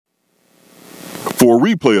For a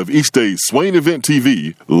replay of each day's Swain Event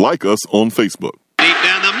TV, like us on Facebook. Deep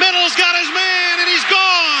down the middle's got his man, and he's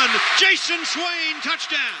gone. Jason Swain,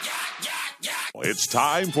 touchdown. It's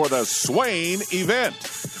time for the Swain Event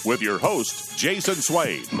with your host, Jason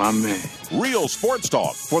Swain. My man. Real sports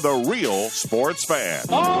talk for the real sports fan.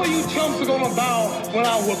 All you chumps are going to bow when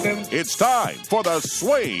I whoop him. It's time for the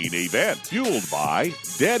Swain Event, fueled by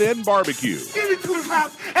Dead End Barbecue. Give me 2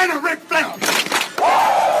 pounds and a red flag.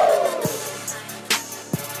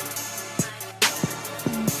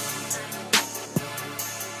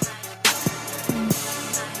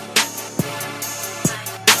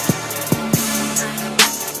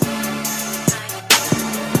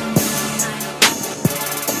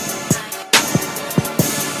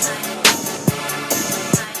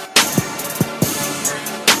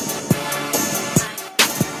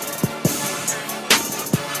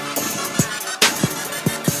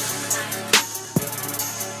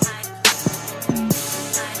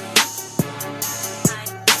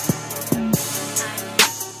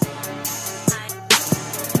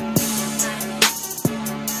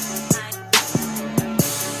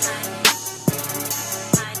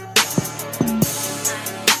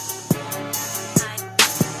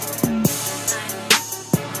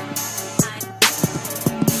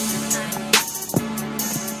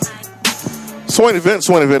 Swain Event,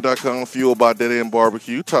 SwainEvent.com, fueled by Dead End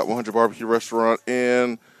Barbecue, top 100 barbecue restaurant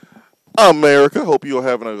in America. Hope you are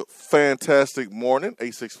having a fantastic morning.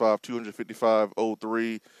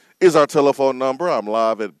 865-255-03 is our telephone number. I'm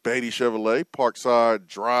live at Beatty Chevrolet, Parkside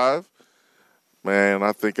Drive. Man,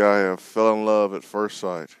 I think I have fell in love at first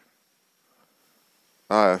sight.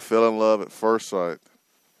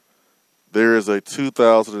 There is a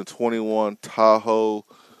 2021 Tahoe.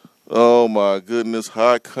 Oh, my goodness,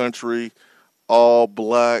 high country. All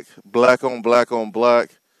black, black on black on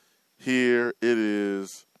black. Here it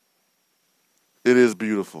is. It is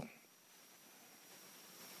beautiful.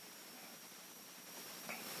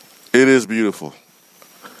 It is beautiful.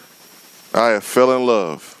 I have fell in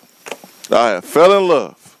love. Love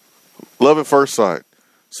at first sight.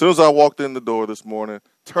 As soon as I walked in the door this morning,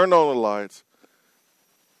 turned on the lights,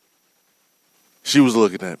 she was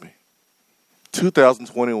looking at me.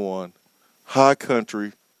 2021, high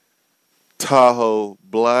country, Tahoe,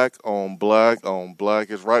 black on black on black.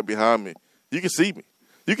 It's right behind me. You can see me.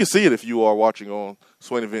 You can see it if you are watching on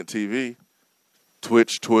Swain Event TV,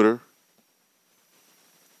 Twitch, Twitter,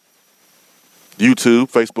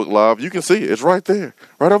 YouTube, Facebook Live. You can see it. It's right there,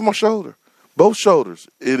 right over my shoulder, both shoulders.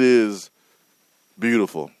 It is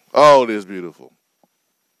beautiful. Oh, it is beautiful.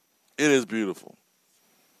 It is beautiful.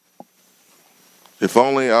 If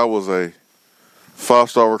only I was a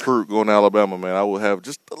 5-star recruit going to Alabama, man, I would have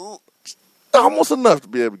just almost enough to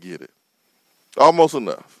be able to get it. Almost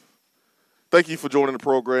enough. Thank you for joining the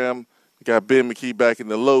program. We got Ben McKee back in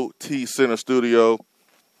the Low T Center studio.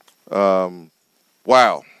 Wow.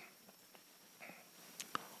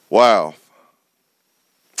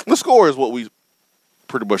 The score is what we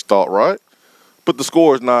pretty much thought, right? But the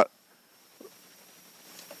score is not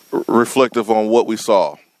reflective on what we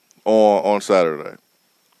saw on Saturday.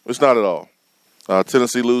 It's not at all.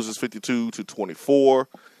 Tennessee loses 52-24.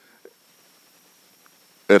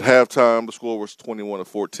 At halftime, the score was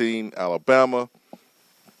 21-14, Alabama.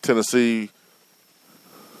 Tennessee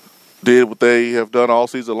did what they have done all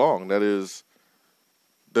season long. That is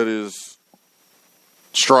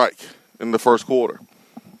strike in the first quarter.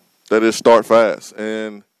 That is start fast.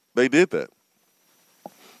 And they did that.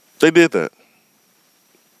 They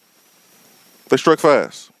struck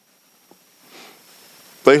fast.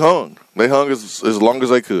 They hung. They hung as long as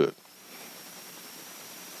they could.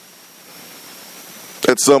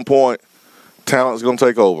 At some point, talent is going to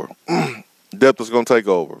take over. Depth is going to take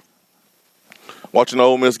over. Watching the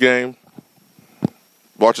Ole Miss game,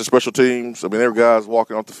 watching special teams. I mean, there were guys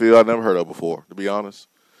walking off the field I never heard of before, to be honest.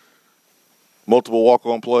 Multiple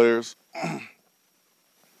walk-on players.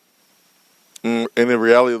 And the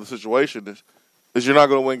reality of the situation is you're not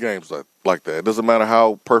going to win games like that. It doesn't matter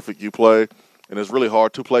how perfect you play, and it's really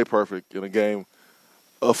hard to play perfect in a game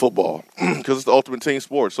of football because it's the ultimate team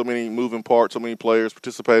sport. So many moving parts, so many players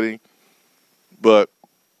participating. But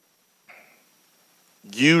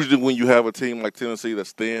usually when you have a team like Tennessee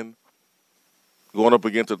that's thin, going up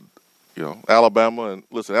against Alabama, and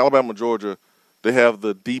listen, Alabama, Georgia, they have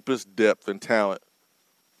the deepest depth and talent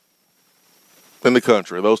in the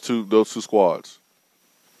country. Those two squads.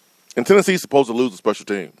 And Tennessee's supposed to lose the special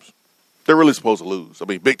teams. They're really supposed to lose. I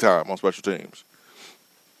mean, big time on special teams.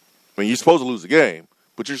 I mean, you're supposed to lose the game,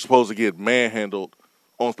 but you're supposed to get manhandled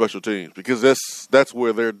on special teams because that's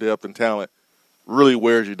where their depth and talent really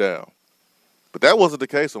wears you down. But that wasn't the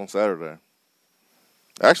case on Saturday.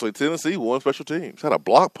 Actually, Tennessee won special teams. Had a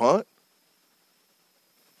block punt.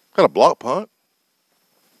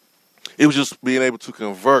 It was just being able to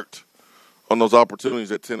convert on those opportunities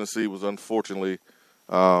that Tennessee was unfortunately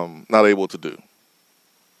not able to do.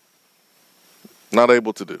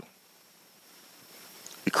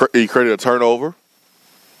 He created a turnover.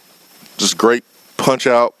 Just great punch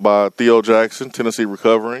out by Theo Jackson. Tennessee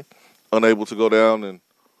recovering, unable to go down and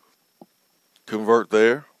convert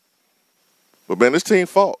there. But, man, this team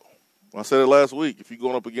fought. I said it last week. If you're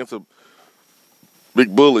going up against a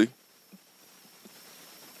big bully,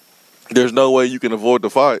 there's no way you can avoid the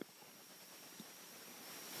fight.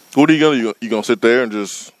 What are you going to do? You going to sit there and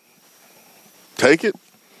just take it?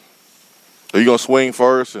 Or are you going to swing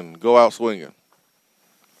first and go out swinging?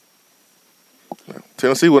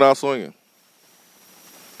 Tennessee went out swinging.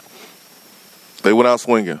 They went out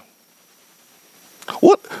swinging.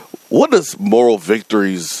 What does moral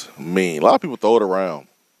victories mean? A lot of people throw it around.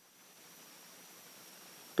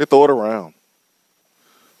 They throw it around.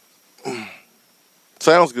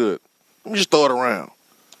 Sounds good. Let me just throw it around.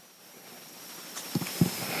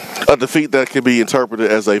 A defeat that can be interpreted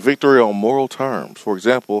as a victory on moral terms. For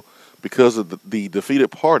example, because of the defeated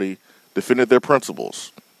party defended their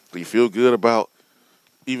principles. Do you feel good about,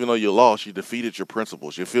 even though you lost, you defeated your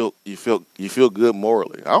principles? You feel good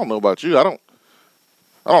morally. I don't know about you. I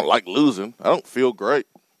don't like losing. I don't feel great,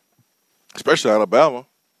 especially Alabama.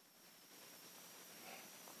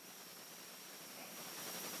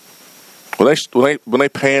 When they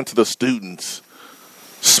pan to the students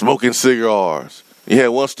smoking cigars, you had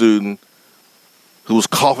one student who was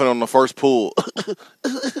coughing on the first pull,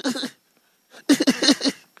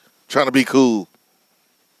 trying to be cool.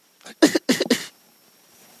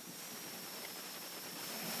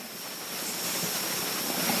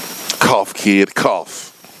 Cough, kid, cough.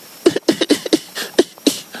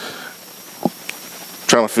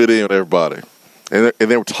 Trying to fit in with everybody. And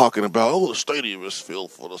they were talking about, the stadium is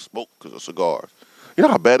filled full of smoke because of cigars. You know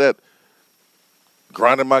how bad that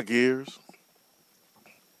grinded my gears?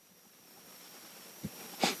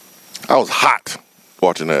 I was hot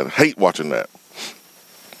watching that. Hate watching that.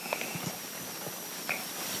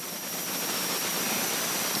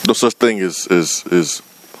 No such thing as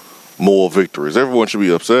moral victories. Everyone should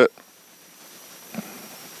be upset.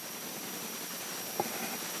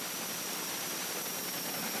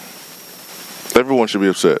 Everyone should be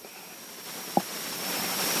upset.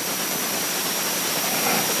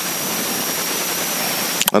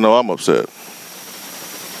 I know I'm upset.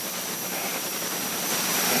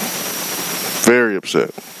 Very upset.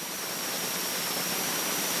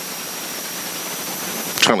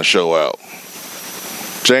 Trying to show out.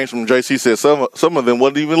 James from JC said some of them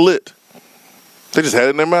wasn't even lit. They just had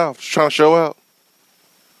it in their mouth, just trying to show out.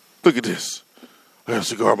 Look at this. I have a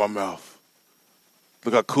cigar in my mouth.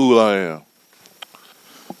 Look how cool I am.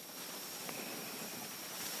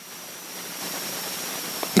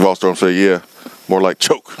 Volstorm said, yeah, more like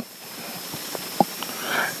choke.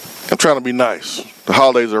 I'm trying to be nice. The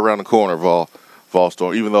holidays are around the corner,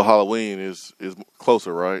 Volstorm, even though Halloween is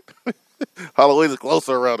closer, right? Halloween is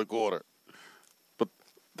closer around the corner. But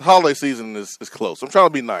the holiday season is close. I'm trying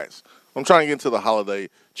to be nice. I'm trying to get into the holiday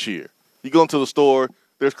cheer. You go into the store,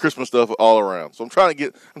 there's Christmas stuff all around. So I'm trying to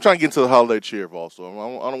get into the holiday cheer, Volstorm.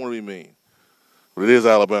 I don't want to be mean. But it is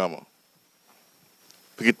Alabama.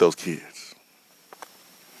 Forget those kids.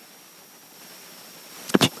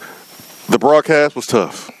 The broadcast was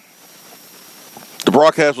tough.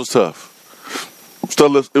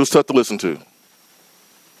 It was tough to listen to.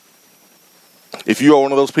 If you are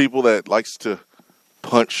one of those people that likes to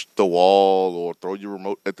punch the wall or throw your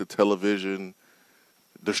remote at the television,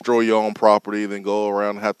 destroy your own property, then go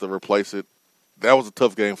around and have to replace it, that was a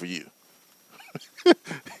tough game for you.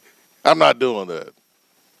 I'm not doing that.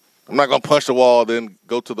 I'm not going to punch the wall, then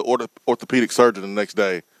go to the orthopedic surgeon the next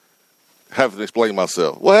day, have to explain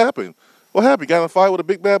myself. What happened? Got in a fight with a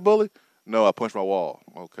big bad bully? No, I punched my wall.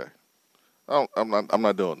 Okay. I'm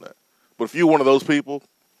not doing that. But if you're one of those people,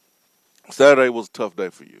 Saturday was a tough day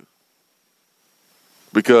for you.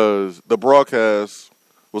 Because the broadcast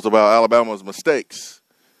was about Alabama's mistakes.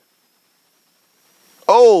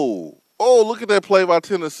 Oh, look at that play by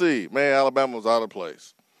Tennessee. Man, Alabama was out of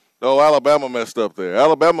place. No, Alabama messed up there.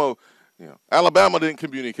 Alabama didn't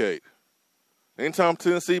communicate. Anytime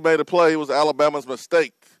Tennessee made a play, it was Alabama's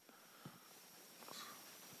mistake.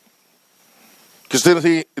 Because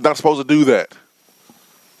Tennessee is not supposed to do that.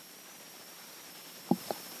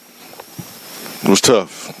 It was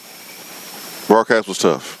tough. Broadcast was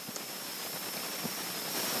tough.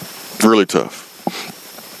 Really tough.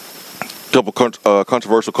 Couple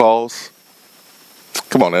controversial calls.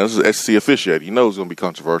 Come on now, this is SEC officiating. You know it's going to be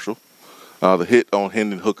controversial. The hit on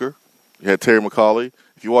Hendon Hooker. You had Terry McCauley.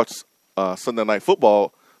 If you watched Sunday Night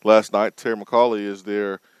Football last night, Terry McCauley is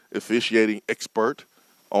their officiating expert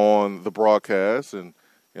on the broadcast, and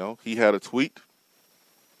he had a tweet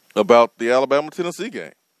about the Alabama-Tennessee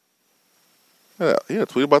game. Yeah, he had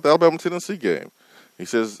a tweet about the Alabama-Tennessee game. He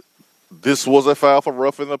says, this was a foul for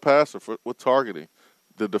roughing the passer with targeting.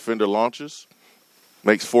 The defender launches,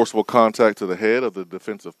 makes forcible contact to the head of the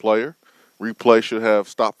defensive player. Replay should have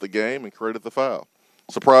stopped the game and created the foul.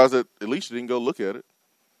 Surprised that at least you didn't go look at it.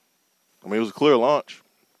 I mean, it was a clear launch.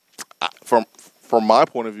 From my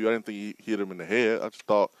point of view, I didn't think he hit him in the head. I just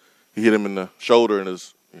thought he hit him in the shoulder and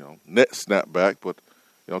his net snapped back. But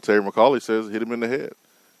Terry McCauley says it hit him in the head.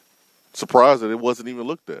 Surprised that it wasn't even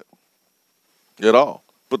looked at all.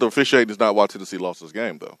 But the officiating is not why Tennessee lost this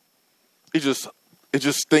game, though. It just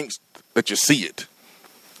stinks that you see it.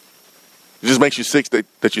 It just makes you sick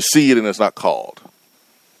that you see it and it's not called.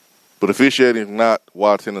 But officiating is not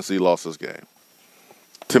why Tennessee lost this game.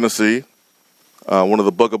 Tennessee, one of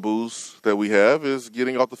the bugaboos that we have is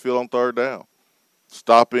getting off the field on third down,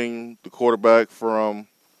 stopping the quarterback from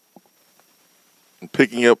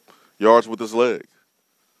picking up yards with his leg.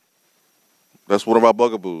 That's one of our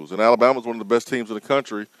bugaboos. And Alabama's one of the best teams in the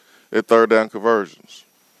country at third down conversions.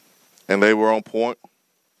 And they were on point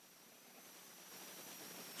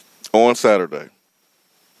on Saturday.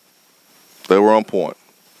 They were on point.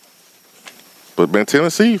 But, man,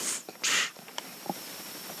 Tennessee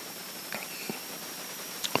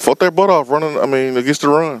fought their butt off against the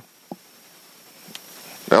run.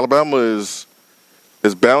 Alabama is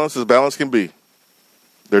as balanced can be.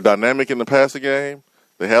 They're dynamic in the passing game.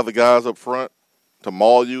 They have the guys up front to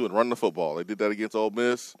maul you and run the football. They did that against Ole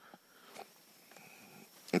Miss.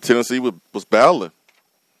 And Tennessee was battling.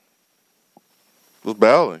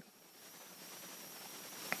 They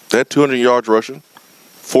had 200 yards rushing,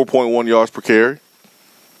 4.1 yards per carry.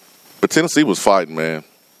 But Tennessee was fighting, man.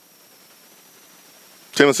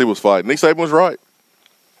 Tennessee was fighting. Nick Saban was right.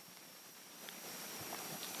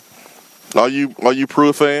 All you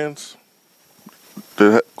Pruitt fans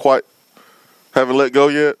that quite haven't let go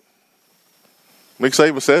yet, Nick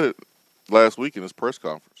Saban said it last week in his press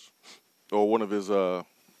conference, or one of his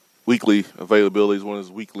weekly availabilities, one of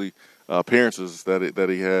his weekly appearances that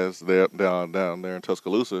he has down there in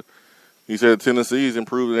Tuscaloosa. He said Tennessee is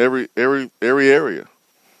improving every area,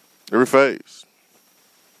 every phase.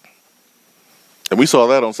 And we saw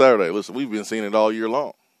that on Saturday. Listen, we've been seeing it all year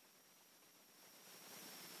long.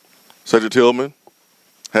 Cedric Tillman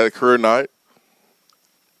had a career night,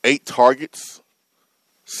 8 targets,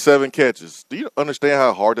 7 catches. Do you understand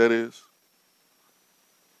how hard that is?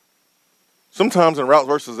 Sometimes in routes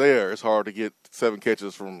versus air, it's hard to get 7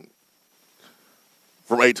 catches from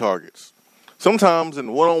 8 targets. Sometimes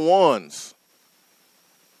in one-on-ones,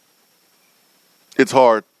 it's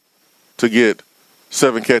hard to get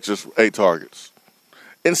 7 catches from 8 targets.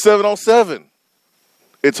 In 7-on-7,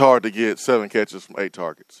 it's hard to get 7 catches from 8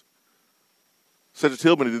 targets. Cedric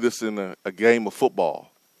Tillman did this in a game of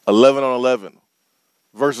football, 11-on-11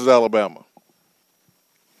 versus Alabama.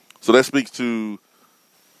 So that speaks to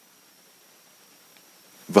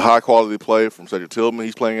the high-quality play from Cedric Tillman.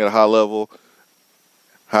 He's playing at a high level.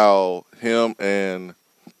 How him and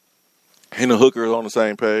Hendon Hooker is on the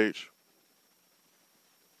same page.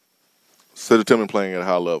 Cedric Tillman playing at a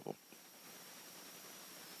high level.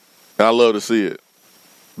 And I love to see it.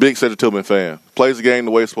 Big Cedric Tillman fan. Plays the game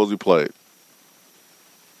the way it's supposed to be played.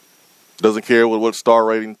 Doesn't care what star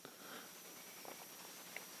rating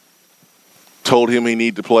told him he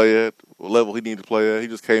needed to play at, what level he needed to play at. He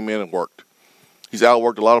just came in and worked. He's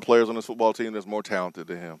outworked a lot of players on this football team that's more talented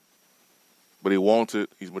than him. But he wants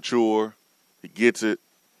it. He's mature. He gets it.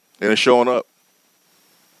 And it's showing up.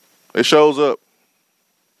 It shows up.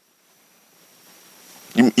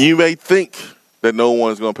 You may think that no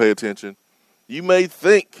one's going to pay attention. You may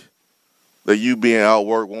think that you being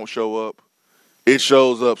outworked won't show up. It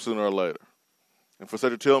shows up sooner or later. And for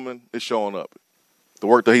Cedric Tillman, it's showing up. The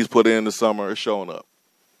work that he's put in this summer is showing up.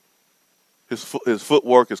 His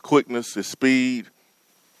footwork, his quickness, his speed,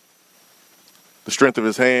 the strength of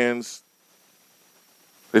his hands,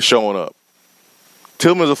 is showing up.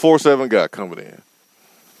 Tillman's a 4.7 guy coming in.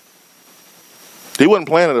 He wasn't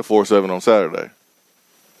playing at a 4.7 on Saturday.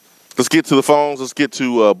 Let's get to the phones. Let's get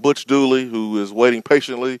to Butch Dooley, who is waiting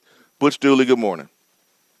patiently. Butch Dooley, good morning.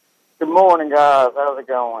 Good morning, guys. How's it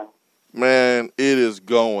going? Man, it is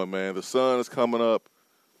going, man. The sun is coming up.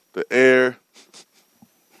 The air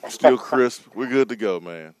still crisp. We're good to go,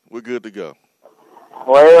 man. We're good to go.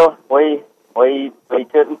 Well, we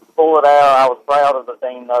couldn't pull it out. I was proud of the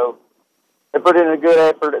team, though. they put in a good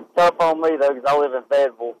effort. It's tough on me, though, because I live in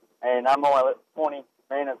Fayetteville, and I'm only 20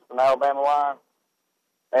 minutes from the Alabama line.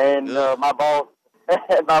 And my boss, he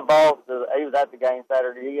was at the game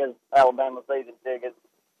Saturday. He has Alabama season tickets.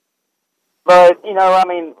 But, you know, I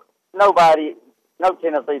mean, no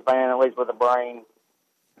Tennessee fan, at least with a brain,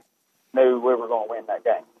 knew we were going to win that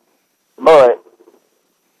game. But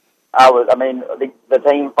the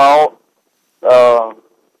team fought.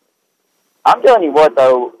 I'm telling you what,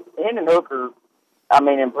 though, Hendon Hooker,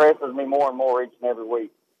 impresses me more and more each and every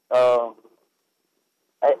week.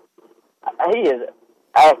 He is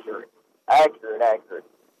accurate.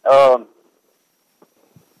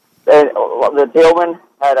 The Tillman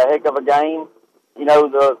had a heck of a game. You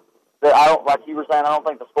know, like you were saying, I don't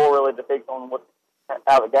think the score really depicts on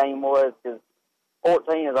how the game was, because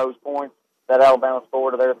 14 of those points that Alabama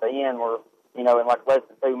scored there at the end were, you know, in like less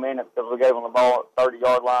than 2 minutes, because we gave them the ball at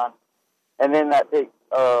 30-yard line. And then that big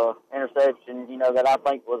interception, you know, that I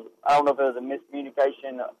think was, I don't know if it was a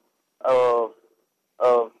miscommunication of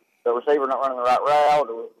the receiver not running the right route,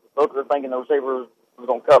 or Booker thinking the receiver was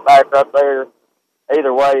going to cut back right there.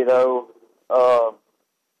 Either way, though, I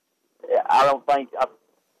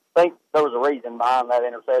think there was a reason behind that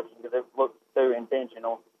interception, because it looked too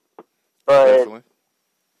intentional. But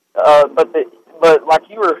but like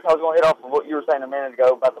I was going to hit off of what you were saying a minute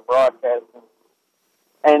ago about the broadcasting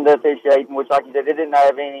and the officiating, which, like you said, it didn't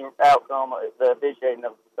have any outcome, the officiating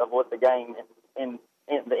of what the game in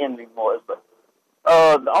the ending was. But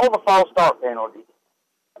all the false start penalties,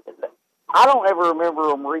 I don't ever remember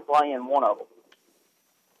them replaying one of them.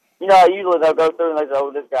 You know, usually they'll go through and they say,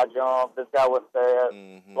 oh, this guy jumped, this guy wasn't there,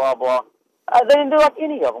 blah, blah. They didn't do like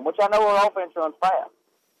any of them, which I know our offense runs fast.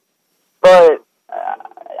 But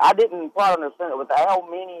I didn't quite understand it with how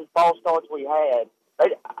many false starts we had.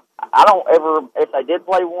 I don't ever, if they did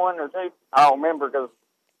play one or two, I don't remember, because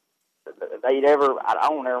I don't ever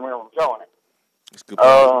remember them showing it. That's good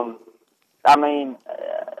point.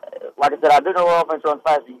 Like I said, I do know our offense runs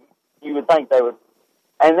fast. You would think they would.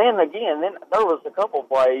 And then again, there was a couple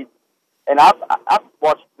plays, and I've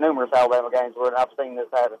watched numerous Alabama games where I've seen this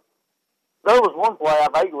happen. There was one play I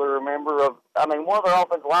vaguely remember one of their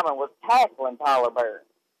offensive linemen was tackling Tyler Barron.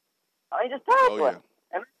 Just tackling.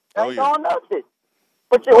 And they going nuts it.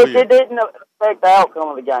 Which it didn't affect the outcome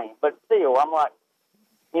of the game. But still, I'm like,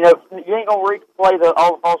 you know, you ain't going to replay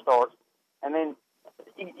all the false starts. And then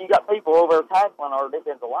you got people over there tackling our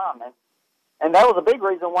defensive linemen. And that was a big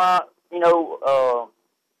reason why, you know,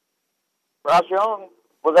 Bryce Young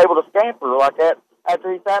was able to scamper like that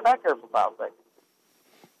after he sat back there for 5 seconds.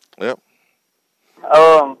 Yep.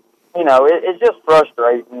 You know, it's just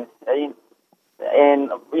frustrating. And,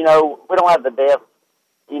 you know, we don't have the depth,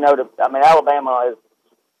 you know, Alabama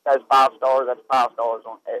has 5 stars. That's 5 stars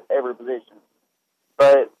on every position.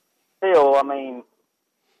 But still,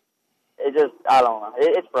 it just, I don't know.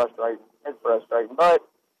 It's frustrating. It's frustrating. But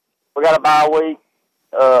we got a bye week,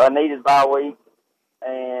 a needed bye week,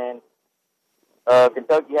 and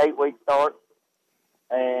Kentucky 8-week starts.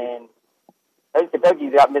 And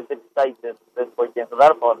Kentucky's got Mississippi State this weekend, so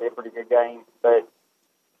that'll probably be a pretty good game. But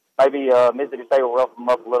maybe Mississippi State will rough them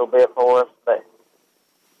up a little bit for us. But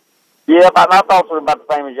yeah, my thoughts were about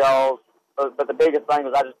the same as y'all's. But the biggest thing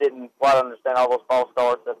was I just didn't quite understand all those false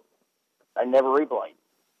starts that they never replayed.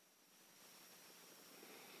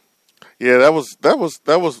 Yeah, that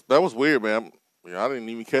was weird, man. I didn't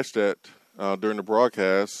even catch that during the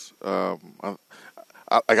broadcast. I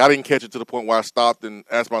didn't catch it to the point where I stopped and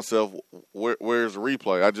asked myself, where's the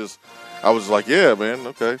replay? I was like, yeah, man,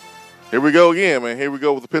 okay. Here we go again, man. Here we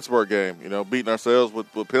go with the Pittsburgh game, you know, beating ourselves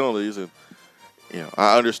with penalties. And, you know,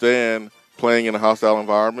 I understand playing in a hostile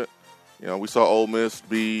environment. You know, we saw Ole Miss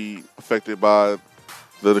be affected by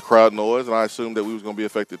the crowd noise, and I assumed that we was going to be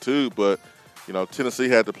affected too. But, you know, Tennessee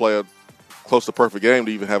had to play a close to perfect game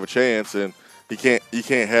to even have a chance, and you can't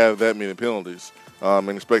have that many penalties and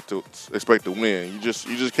expect to win. You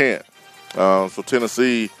just can't. So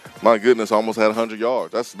Tennessee, my goodness, almost had 100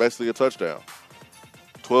 yards. That's basically a touchdown.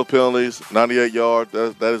 12 penalties, 98 yards.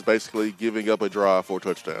 That is basically giving up a drive for a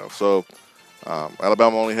touchdown. So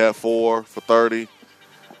Alabama only had 4 for 30.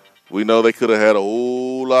 We know they could have had a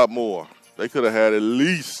whole lot more. They could have had at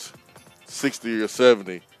least 60 or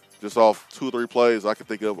 70 just off 2 or 3 plays I could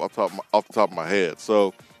think of off the top of my head.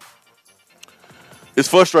 So it's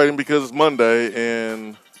frustrating because it's Monday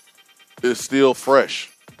and it's still fresh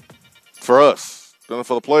for us. Then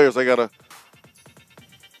for the players, they gotta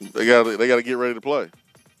get ready to play.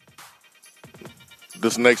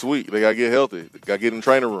 This next week, they gotta get healthy. They gotta get in the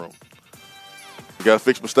training room. They gotta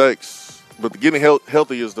fix mistakes. But getting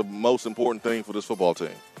healthy is the most important thing for this football team,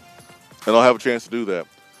 and they'll have a chance to do that.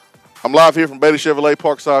 I'm live here from Beatty Chevrolet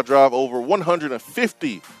Parkside Drive. Over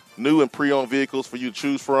 150 new and pre-owned vehicles for you to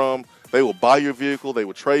choose from. They will buy your vehicle. They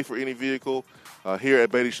will trade for any vehicle here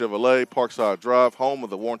at Beatty Chevrolet Parkside Drive, home of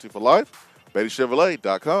the warranty for life.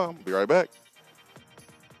 BeattyChevrolet.com. Be right back.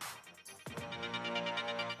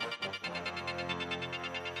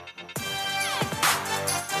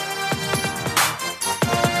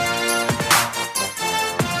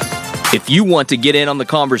 If you want to get in on the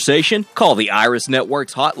conversation, call the Iris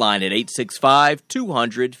Networks hotline at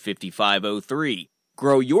 865-200-5503.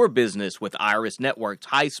 Grow your business with Iris Networks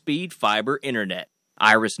high-speed fiber internet.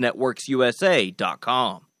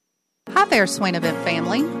 IrisNetworksUSA.com. Hi there, Swain and Ben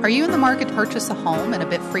family. Are you in the market to purchase a home and a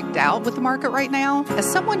bit freaked out with the market right now?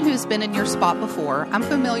 As someone who's been in your spot before, I'm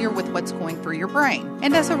familiar with what's going through your brain.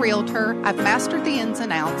 And as a realtor, I've mastered the ins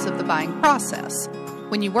and outs of the buying process.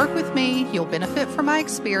 When you work with me, you'll benefit from my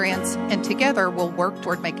experience, and together we'll work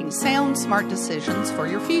toward making sound, smart decisions for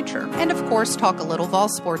your future. And of course, talk a little Vol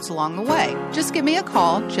Sports along the way. Just give me a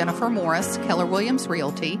call, Jennifer Morris, Keller Williams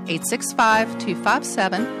Realty,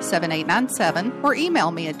 865-257-7897, or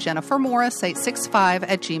email me at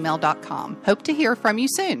jennifermorris865@gmail.com. Hope to hear from you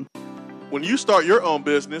soon. When you start your own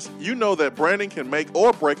business, you know that branding can make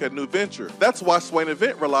or break a new venture. That's why Swain and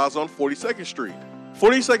Ben relies on 42nd Street.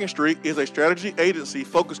 42nd Street is a strategy agency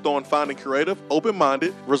focused on finding creative,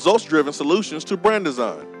 open-minded, results-driven solutions to brand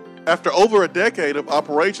design. After over a decade of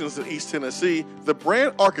operations in East Tennessee, the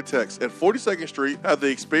brand architects at 42nd Street have the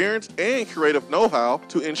experience and creative know-how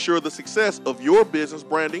to ensure the success of your business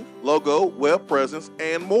branding, logo, web presence,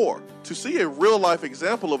 and more. To see a real-life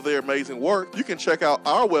example of their amazing work, you can check out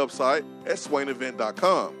our website at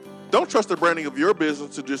swainevent.com. Don't trust the branding of your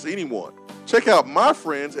business to just anyone. Check out my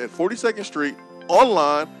friends at 42nd Street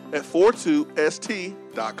online at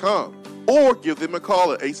 42st.com or give them a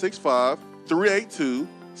call at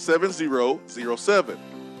 865-382-7007.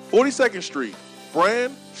 42nd Street,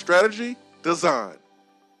 brand, strategy, design.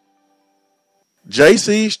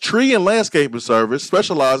 JC's Tree and Landscaping Service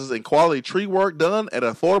specializes in quality tree work done at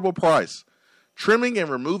an affordable price. Trimming and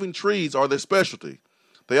removing trees are their specialty.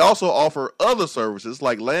 They also offer other services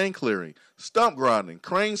like land clearing, stump grinding,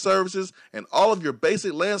 crane services, and all of your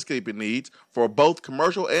basic landscaping needs for both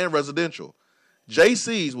commercial and residential.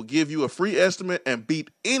 JC's will give you a free estimate and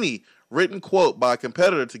beat any written quote by a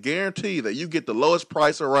competitor to guarantee that you get the lowest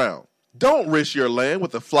price around. Don't risk your land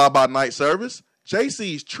with a fly-by-night service.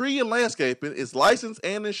 JC's Tree and Landscaping is licensed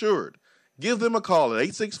and insured. Give them a call at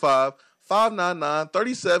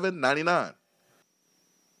 865-599-3799.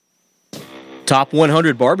 Top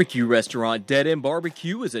 100 barbecue restaurant Dead End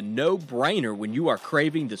Barbecue is a no-brainer when you are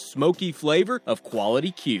craving the smoky flavor of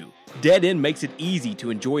quality Q. Dead End makes it easy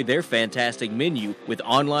to enjoy their fantastic menu with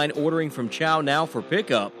online ordering from Chow Now for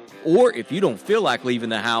pickup. Or if you don't feel like leaving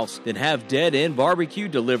the house, then have Dead End Barbecue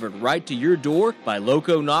delivered right to your door by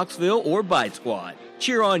Loco Knoxville or Bite Squad.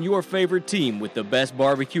 Cheer on your favorite team with the best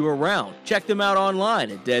barbecue around. Check them out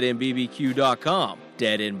online at deadendbbq.com.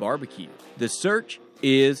 Dead End Barbecue. The search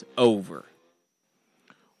is over.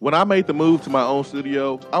 When I made the move to my own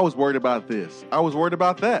studio, I was worried about this. I was worried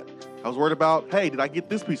about that. I was worried about, hey, did I get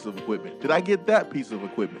this piece of equipment? Did I get that piece of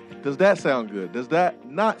equipment? Does that sound good? Does that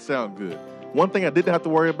not sound good? One thing I didn't have to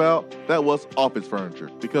worry about, that was office furniture,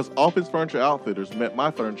 because Office Furniture Outfitters met my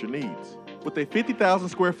furniture needs. With a 50,000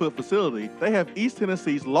 square foot facility, they have East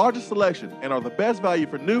Tennessee's largest selection and are the best value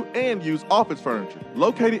for new and used office furniture.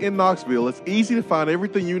 Located in Knoxville, it's easy to find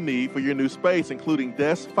everything you need for your new space, including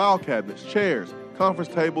desks, file cabinets, chairs,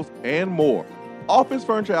 conference tables, and more. Office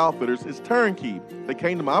Furniture Outfitters is turnkey. They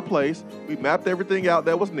came to my place, we mapped everything out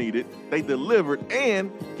that was needed, they delivered,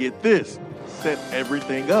 and get this, set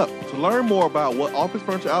everything up. To learn more about what Office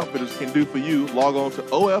Furniture Outfitters can do for you, log on to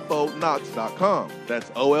ofonox.com.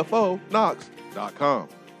 That's ofonox.com.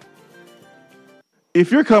 If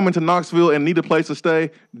you're coming to Knoxville and need a place to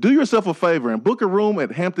stay, do yourself a favor and book a room at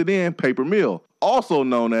Hampton Inn Paper Mill, also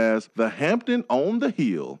known as the Hampton on the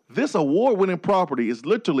Hill. This award-winning property is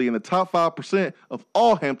literally in the top 5% of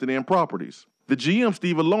all Hampton Inn properties. The GM,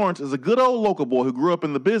 Stephen Lawrence, is a good old local boy who grew up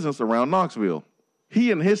in the business around Knoxville.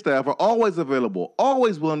 He and his staff are always available,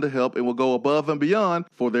 always willing to help, and will go above and beyond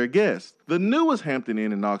for their guests. The newest Hampton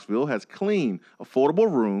Inn in Knoxville has clean, affordable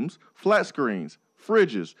rooms, flat screens,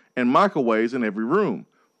 fridges, and microwaves in every room.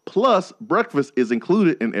 Plus, breakfast is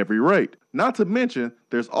included in every rate. Not to mention,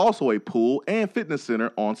 there's also a pool and fitness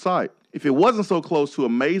center on site. If it wasn't so close to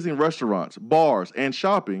amazing restaurants, bars, and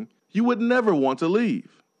shopping, you would never want to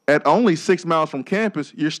leave. At only 6 miles from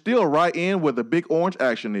campus, you're still right in where the big orange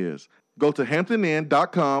action is. Go to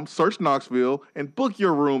HamptonInn.com, search Knoxville, and book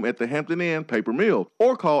your room at the Hampton Inn Paper Mill,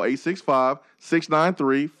 or call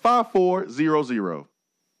 865-693-5400.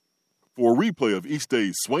 For a replay of each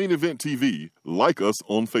day's Swain Event TV, like us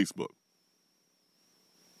on Facebook.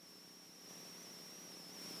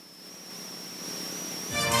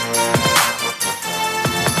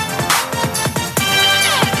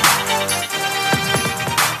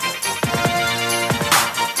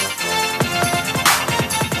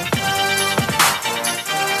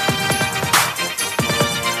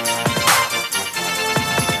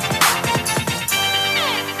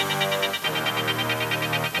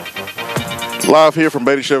 Live here from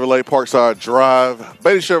Beatty Chevrolet Parkside Drive,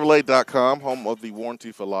 BeattyChevrolet.com, home of the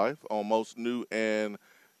warranty for life on most new and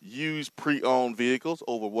used pre-owned vehicles,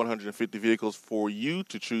 over 150 vehicles for you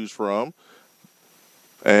to choose from.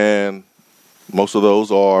 And most of those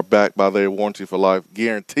are backed by their warranty for life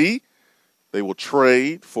guarantee. They will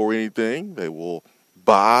trade for anything. They will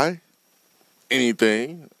buy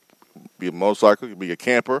anything. It could be a motorcycle, it could be a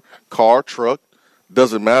camper, car, truck,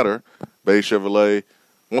 doesn't matter. Beatty Chevrolet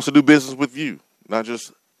wants to do business with you, not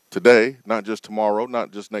just today, not just tomorrow,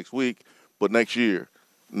 not just next week, but next year,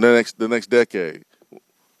 the next decade.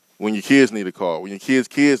 When your kids need a car, when your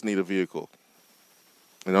kids need a vehicle.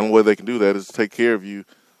 And the only way they can do that is to take care of you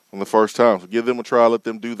on the first time. So give them a try. Let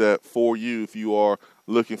them do that for you if you are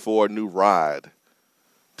looking for a new ride.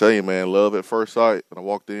 Tell you, man, love at first sight. And I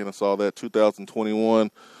walked in and saw that 2021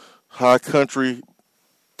 High Country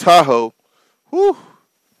Tahoe. Whew,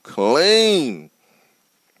 clean.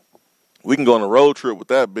 We can go on a road trip with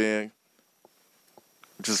that, Ben.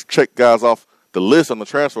 Just check guys off the list on the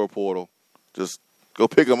transfer portal. Just go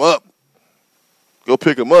pick them up. Go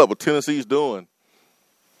pick them up. What Tennessee's doing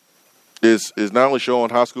is not only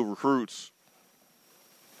showing high school recruits,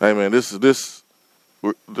 hey, man, this is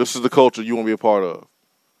the culture you want to be a part of.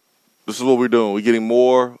 This is what we're doing. We're getting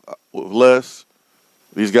more with less.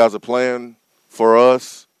 These guys are playing for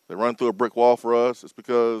us. They run through a brick wall for us. It's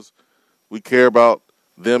because we care about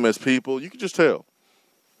them as people. You can just tell.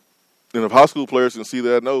 And if high school players can see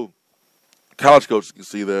that, no, college coaches can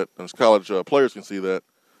see that, and college players can see that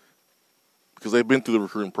because they've been through the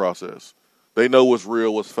recruiting process. They know what's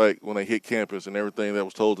real, what's fake when they hit campus and everything that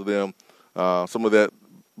was told to them, some of that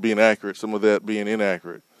being accurate, some of that being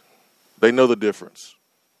inaccurate. They know the difference.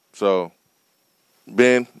 So,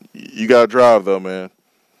 Ben, you got to drive, though, man.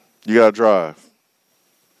 You got to drive.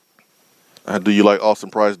 Do you like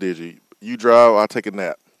Austin Price, did you? You drive, I'll take a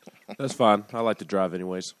nap. That's fine. I like to drive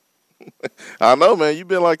anyways. I know, man. You've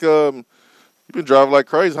been like you've been driving like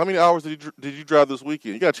crazy. How many hours did you drive this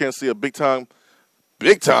weekend? You got a chance to see a big time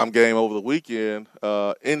game over the weekend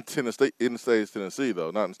in the state of Tennessee,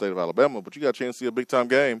 though, not in the state of Alabama. But you got a chance to see a big time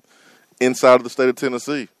game inside of the state of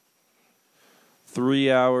Tennessee.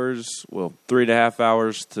 3 hours, 3.5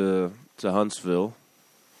 hours to Huntsville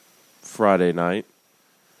Friday night.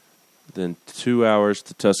 Then 2 hours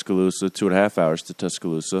to Tuscaloosa, 2.5 hours to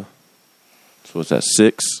Tuscaloosa. So what's that,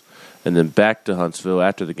 6? And then back to Huntsville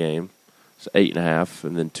after the game. It's 8.5.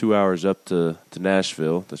 And then 2 hours up to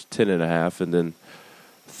Nashville. That's 10.5. And then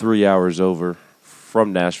 3 hours over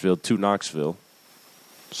from Nashville to Knoxville.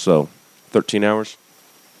 So 13 hours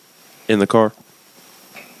in the car.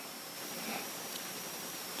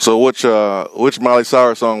 So which Miley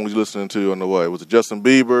Cyrus song was you listening to on the way? Was it Justin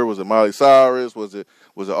Bieber? Was it Miley Cyrus? Was it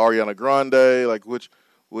Ariana Grande? Like which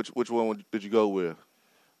one did you go with?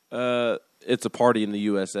 It's a Party in the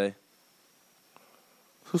USA.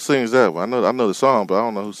 Who sings that one? I know the song, but I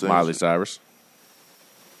don't know who sings Miley it. Cyrus.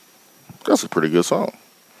 That's a pretty good song.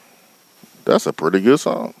 That's a pretty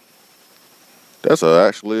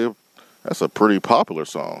popular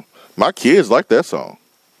song. My kids like that song.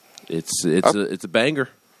 It's a banger.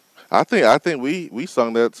 I think we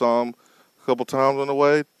sung that song a couple times on the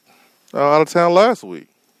way out of town last week.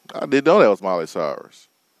 I didn't know that was Miley Cyrus.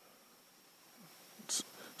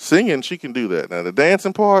 Singing, she can do that. Now the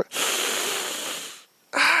dancing part,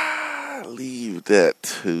 I leave that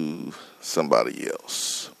to somebody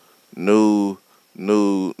else. No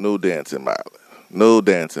dancing, Miley. No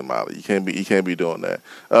dancing, Miley. You can't be doing that.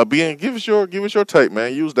 Ben, give us your take,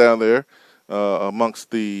 man. You was down there amongst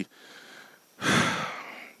the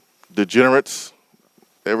degenerates.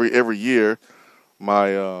 Every year,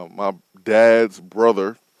 my dad's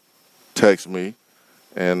brother texts me,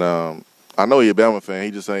 and I know he's a Bama fan.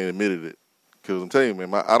 He just ain't admitted it. Because I'm telling you,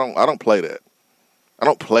 man, I don't play that. I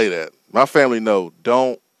don't play that. My family know.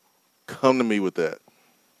 Don't come to me with that.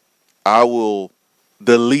 I will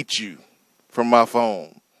delete you from my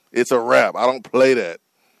phone. It's a wrap. I don't play that.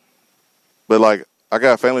 But like, I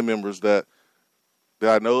got family members that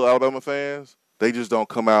I know Alabama fans. They just don't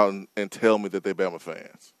come out and tell me that they're Bama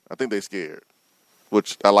fans. I think they're scared,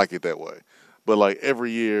 which I like it that way. But like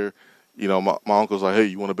every year, you know, my uncle's like, hey,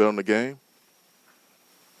 you want to bet on the game?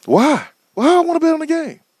 Why? Why do I want to bet on the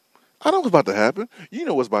game? I know what's about to happen. You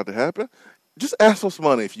know what's about to happen. Just ask for some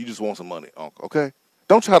money if you just want some money, Uncle, okay?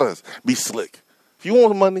 Don't try to be slick. If you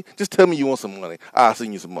want some money, just tell me you want some money. I'll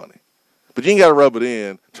send you some money. But you ain't got to rub it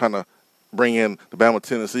in trying to bring in the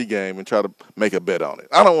Bama-Tennessee game and try to make a bet on it.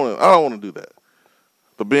 I don't want to do that.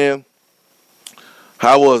 But, Ben,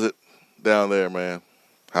 how was it down there, man?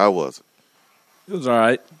 How was it? It was all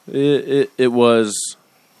right. It was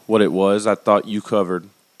what it was. I thought you covered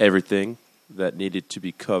everything that needed to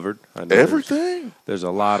be covered. I know everything? There's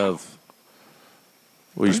a lot of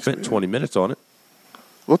 – well, you spent 20 minutes on it.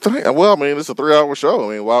 Well, I mean, it's a 3-hour show.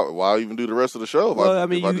 I mean, why even do the rest of the show?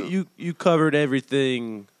 You covered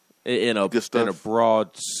everything in a broad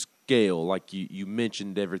scale. Like you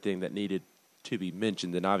mentioned everything that needed to be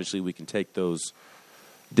mentioned, and obviously we can take those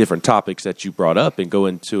different topics that you brought up and go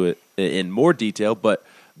into it in more detail. But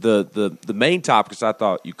the main topics I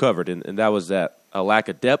thought you covered, and that was that a lack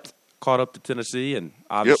of depth caught up to Tennessee, and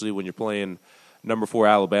obviously when you're playing number 4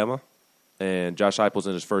 Alabama and Josh Heupel's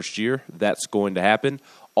in his first year, that's going to happen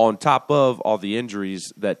on top of all the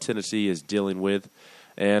injuries that Tennessee is dealing with.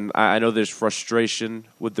 And I know there's frustration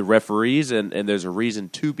with the referees, and there's a reason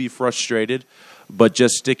to be frustrated, but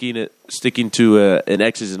just sticking to an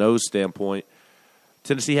X's and O's standpoint,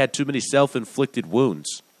 Tennessee had too many self-inflicted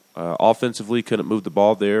wounds. Offensively, couldn't move the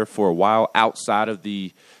ball there for a while outside of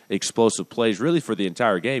the explosive plays. Really, for the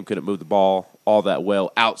entire game, couldn't move the ball all that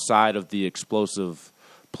well outside of the explosive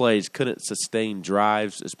plays. Couldn't sustain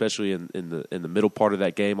drives, especially in the middle part of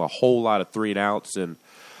that game. A whole lot of 3-and-outs, and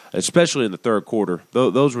especially in the third quarter.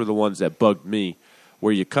 Those were the ones that bugged me,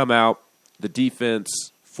 where you come out, the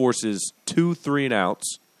defense forces 2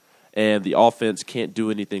 3-and-outs, and the offense can't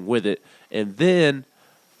do anything with it. And then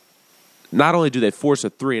not only do they force a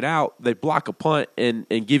 3-and-out, they block a punt and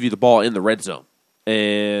give you the ball in the red zone.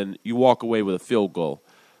 And you walk away with a field goal.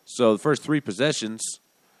 So the first 3 possessions,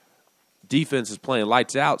 defense is playing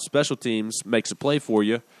lights out. Special teams makes a play for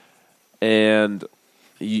you, and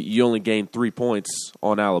you only gain 3 points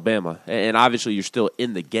on Alabama. And obviously you're still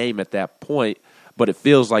in the game at that point, but it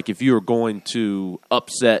feels like if you're going to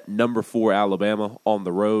upset number 4 Alabama on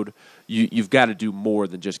the road, you've got to do more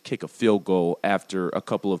than just kick a field goal after a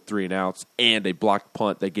couple of 3-and-outs and a blocked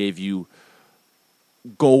punt that gave you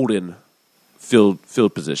golden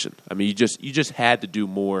field position. I mean, you just had to do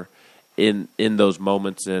more in those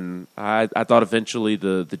moments, and I thought eventually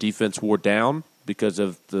the defense wore down because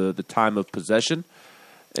of the time of possession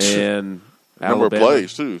and number of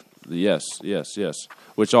plays too. Yes,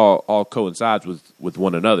 which all coincides with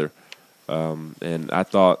one another. And I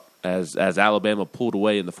thought as Alabama pulled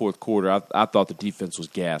away in the fourth quarter, I thought the defense was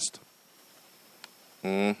gassed.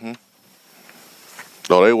 Mm-hmm.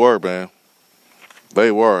 No, they were, man.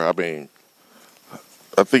 They were. I mean,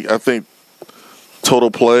 I think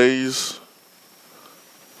total plays.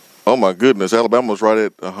 Oh my goodness, Alabama was right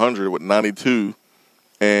at 100 with 92,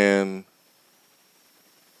 and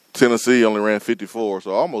Tennessee only ran 54,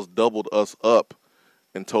 so almost doubled us up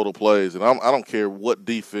in total plays. And I don't care what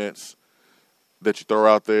defense that you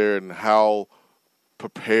throw out there and how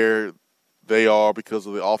prepared they are because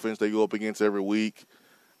of the offense they go up against every week.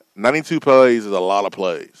 92 plays is a lot of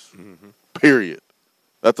plays, period.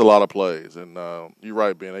 That's a lot of plays. And you're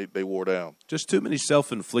right, Ben, they wore down. Just too many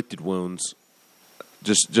self-inflicted wounds.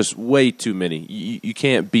 Just way too many. You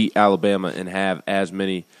can't beat Alabama and have as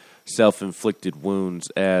many self-inflicted wounds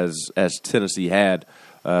as Tennessee had.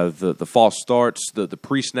 The false starts, the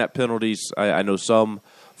pre-snap penalties. I know some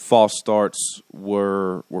false starts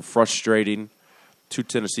were frustrating to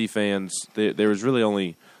Tennessee fans. There was really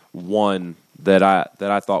only one that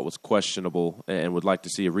I thought was questionable and would like to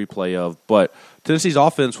see a replay of. But Tennessee's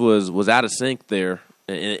offense was out of sync there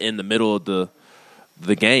in the middle of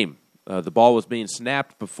the game. The ball was being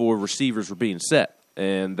snapped before receivers were being set,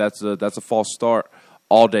 and that's a false start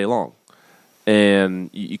all day long. And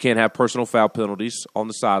you can't have personal foul penalties on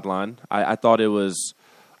the sideline. I thought it was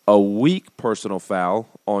a weak personal foul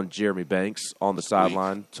on Jeremy Banks on the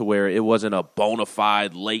sideline to where it wasn't a bona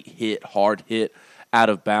fide late hit, hard hit out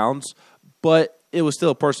of bounds, but it was still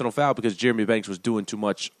a personal foul because Jeremy Banks was doing too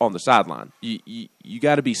much on the sideline. You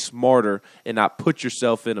got to be smarter and not put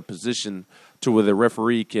yourself in a position to where the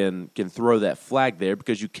referee can throw that flag there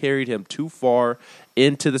because you carried him too far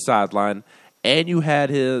into the sideline and you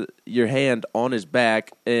had your hand on his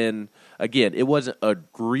back. And, again, it wasn't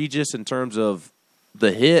egregious in terms of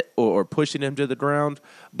the hit or pushing him to the ground,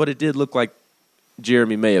 but it did look like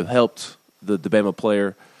Jeremy may have helped the Bama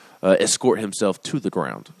player escort himself to the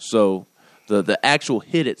ground. So the actual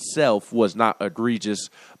hit itself was not egregious,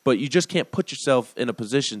 but you just can't put yourself in a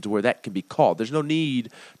position to where that can be called. There's no need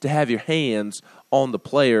to have your hands on the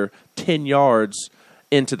player 10 yards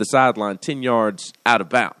into the sideline, 10 yards out of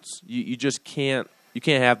bounds. You just can't. You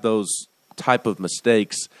can't have those type of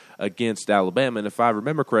mistakes against Alabama. And if I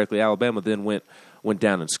remember correctly, Alabama then went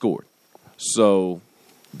down and scored. So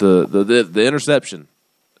the interception,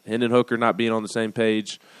 Hendon Hooker not being on the same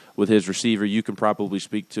page with his receiver, you can probably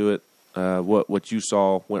speak to it. What you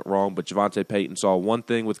saw went wrong, but Javonte Payton saw one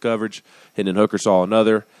thing with coverage, Hendon Hooker saw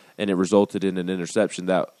another, and it resulted in an interception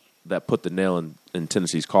that put the nail in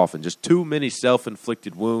Tennessee's coffin. Just too many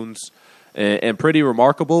self-inflicted wounds, and pretty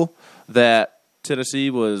remarkable that Tennessee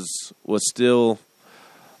was still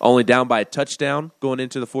only down by a touchdown going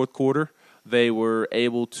into the fourth quarter. They were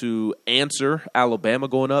able to answer Alabama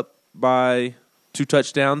going up by 2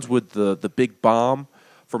 touchdowns with the big bomb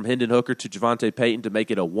from Hendon Hooker to Javonte Payton to make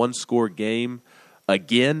it a 1-score game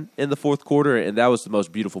again in the fourth quarter, and that was the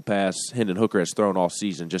most beautiful pass Hendon Hooker has thrown all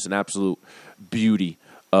season. Just an absolute beauty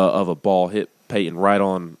of a ball, hit Payton right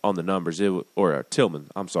on the numbers. Or Tillman,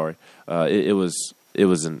 I'm sorry. It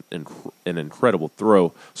was an incredible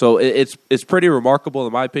throw. So it's pretty remarkable,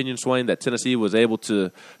 in my opinion, Swain, that Tennessee was able to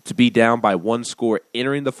be down by 1 score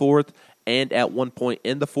entering the fourth and at one point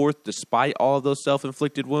in the fourth, despite all of those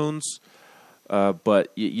self-inflicted wounds.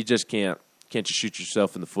 But you just can't just shoot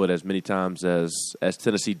yourself in the foot as many times as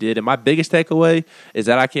Tennessee did. And my biggest takeaway is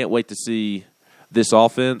that I can't wait to see this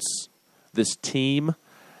offense, this team,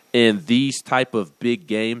 in these type of big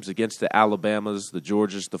games against the Alabamas, the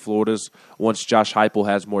Georgias, the Floridas, once Josh Heupel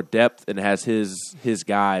has more depth and has his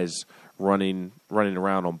guys running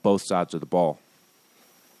around on both sides of the ball.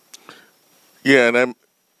 Yeah, and then,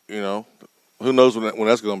 who knows when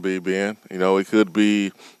that's going to be, Ben? It could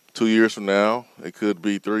be 2 years from now. It could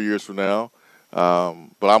be 3 years from now.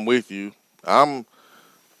 But I'm with you. I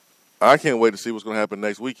can't wait to see what's going to happen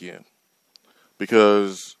next weekend,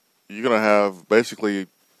 because you're going to have basically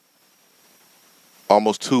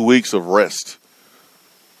almost 2 weeks of rest.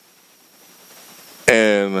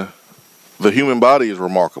 And the human body is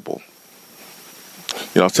remarkable.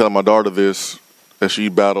 I was telling my daughter this as she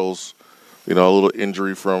battles, a little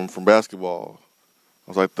injury from basketball.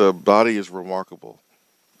 I was like, the body is remarkable.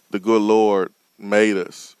 The good Lord made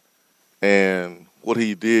us, and what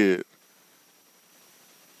he did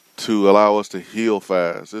to allow us to heal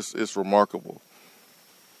fast, it's remarkable.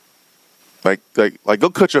 Like go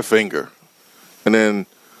cut your finger, and then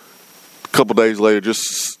a couple days later,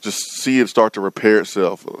 just see it start to repair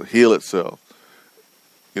itself, heal itself.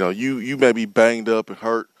 You may be banged up and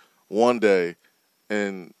hurt one day,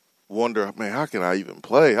 and wonder, man, how can I even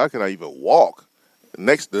play? How can I even walk? The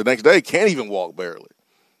next day, can't even walk barely.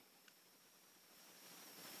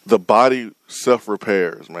 The body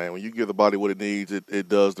self-repairs, man. When you give the body what it needs, it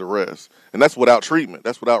does the rest. And that's without treatment.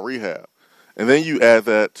 That's without rehab. And then you add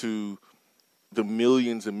that to the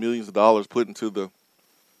millions and millions of dollars put into the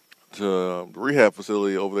rehab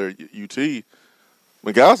facility over there at UT. I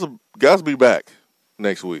mean, guys will be back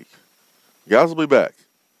next week. Guys will be back.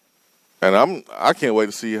 And I can't wait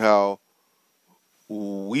to see how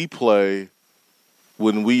we play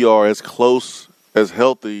when we are as close, as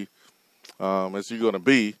healthy as you're going to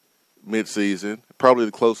be mid-season, probably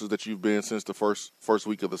the closest that you've been since the first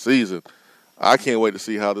week of the season. I can't wait to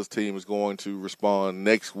see how this team is going to respond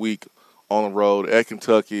next week on the road at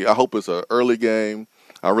Kentucky. I hope it's an early game.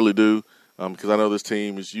 I really do, because I know this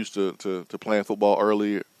team is used to playing football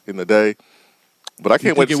early in the day. But I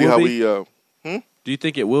can't wait to see how we Do you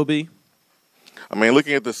think it will be? I mean,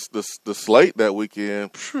 looking at the slate that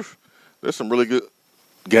weekend, there's some really good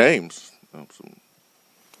games. Some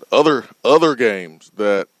other games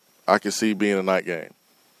that I can see being a night game.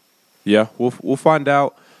 Yeah, we'll find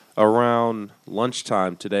out around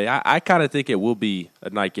lunchtime today. I kind of think it will be a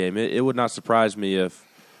night game. It would not surprise me if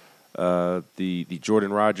the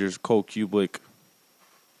Jordan Rodgers, Cole Kubelik,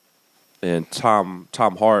 and Tom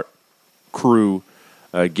Hart crew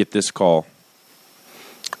get this call.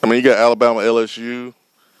 I mean, you got Alabama, LSU.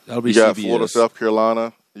 That'll be you got CBS. Florida, South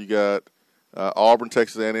Carolina. You got Auburn,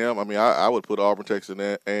 Texas A&M. I mean, I would put Auburn, Texas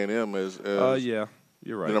A&M as yeah,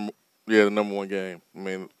 you're right. The number one game. I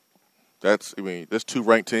mean, there's 2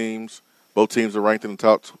 ranked teams. Both teams are ranked in the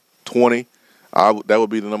top 20. That would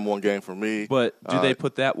be the number one game for me. But do they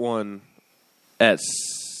put that one at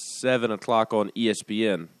 7 o'clock on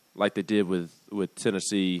ESPN like they did with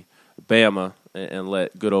Tennessee, Bama, and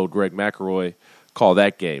let good old Greg McElroy call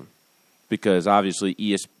that game? Because obviously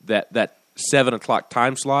that 7 o'clock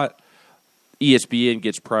time slot, ESPN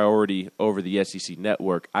gets priority over the SEC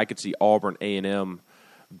network. I could see Auburn A&M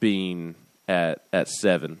being at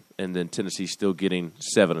 7, and then Tennessee still getting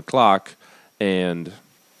 7 o'clock, and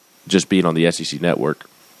just being on the SEC network.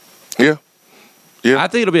 Yeah. I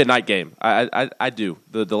think it'll be a night game. I do.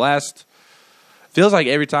 The last feels like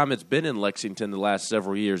every time it's been in Lexington the last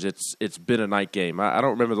several years, it's been a night game. I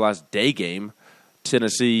don't remember the last day game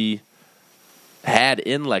Tennessee had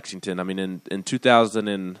in Lexington. I mean, in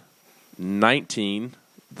 2019,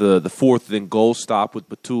 the fourth and goal stop with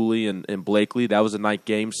Batuli and Blakely, that was a night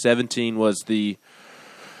game. 17 was the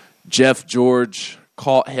Jeff George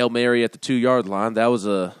caught Hail Mary at the 2-yard line. That was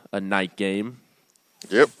a night game.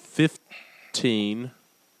 Yep. 15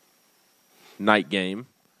 night game.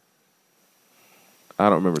 I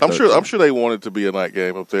don't remember. I'm sure they want it to be a night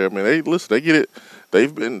game up there. I mean, they get it.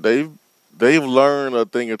 They've learned a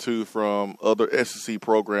thing or two from other SEC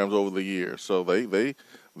programs over the years. So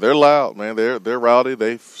they're loud, man. They're rowdy.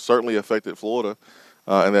 They've certainly affected Florida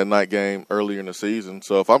in that night game earlier in the season.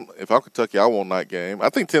 So if I'm Kentucky, I want night game. I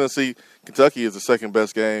think Kentucky is the second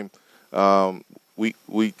best game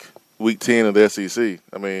week 10 of the SEC.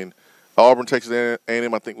 I mean, Auburn, Texas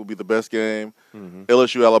A&M, I think will be the best game. Mm-hmm.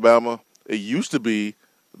 LSU, Alabama, it used to be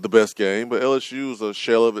the best game, but LSU is a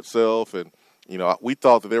shell of itself, and we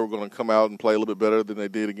thought that they were going to come out and play a little bit better than they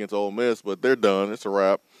did against Ole Miss, but they're done. It's a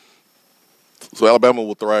wrap. So Alabama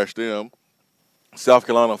will thrash them. South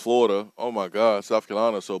Carolina, Florida. Oh my God, South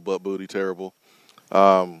Carolina is so butt booty terrible.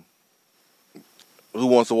 Who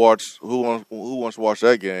wants to watch? Who wants to watch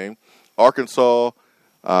that game? Arkansas.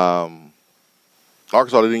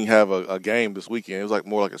 Arkansas didn't even have a game this weekend. It was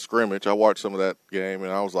more like a scrimmage. I watched some of that game,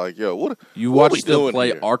 and I was like, "Yo, what are we doing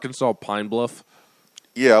play here?" Arkansas Pine Bluff?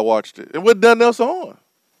 Yeah, I watched it. It wasn't nothing else on.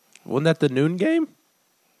 Wasn't that the noon game?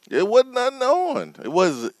 It wasn't nothing on.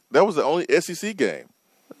 That was the only SEC game.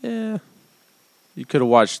 Yeah, you could have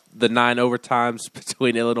watched the 9 overtimes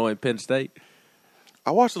between Illinois and Penn State.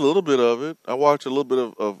 I watched a little bit of it. I watched a little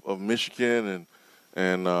bit of Michigan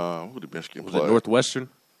and who did Michigan play? Was it Northwestern?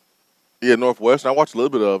 Yeah, Northwestern. I watched a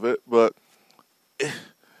little bit of it, but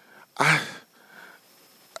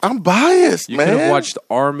I'm biased, man. You could have watched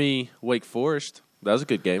Army Wake Forest. That was a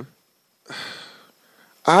good game.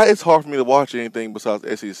 It's hard for me to watch anything besides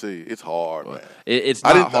SEC. It's hard, man. It's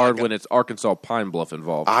not hard when it's Arkansas Pine Bluff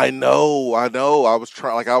involved. I know. I was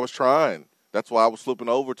trying. That's why I was flipping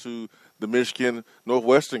over to the Michigan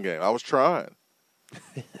Northwestern game. I was trying.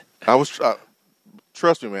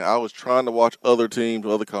 Trust me, man. I was trying to watch other teams,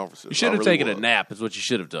 other conferences. You should have taken a nap. Is what you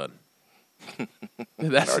should have done. I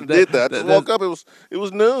did that. I just woke up. It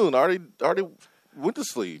was noon. I already went to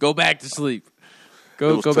sleep. Go back to sleep.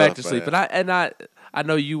 Go back to sleep. Man. And I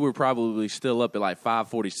know you were probably still up at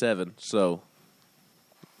 5:47, so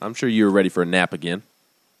I'm sure you were ready for a nap again.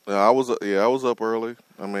 I was up early.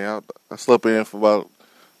 I mean, I slept in for about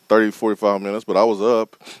 30, 45 minutes, but I was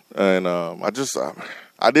up, and I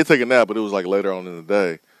did take a nap, but it was later on in the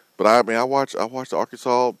day. But I watched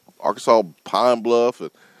the Arkansas Pine Bluff,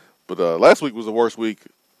 but last week was the worst week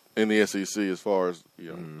in the SEC as far as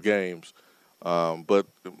games. But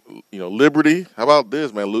Liberty. How about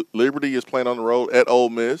this, man? Liberty is playing on the road at Ole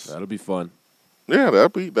Miss. That'll be fun. Yeah,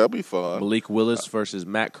 that'll be fun. Malik Willis versus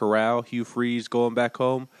Matt Corral. Hugh Freeze going back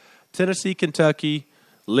home. Tennessee, Kentucky,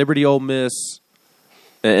 Liberty, Ole Miss,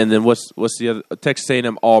 and then what's the other? Texas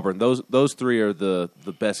A&M, Auburn. Those three are the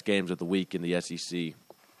best games of the week in the SEC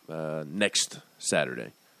next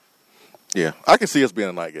Saturday. Yeah, I can see us being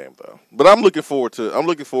a night game though. But I'm looking forward to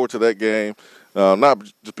that game. Not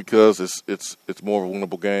just because it's more of a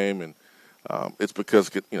winnable game, and it's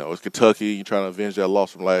because it's Kentucky. You're trying to avenge that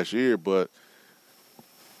loss from last year, but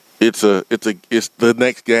it's the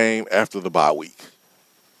next game after the bye week.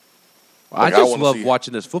 I just love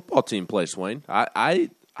watching this football team play, Swain. I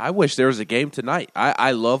wish there was a game tonight.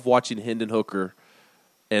 I love watching Hendon Hooker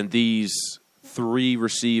and these three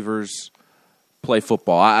receivers play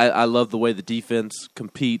football. I love the way the defense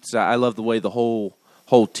competes. I love the way the whole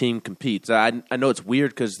team competes. I know it's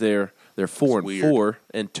weird because they're 4-4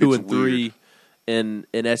 and 2-3 in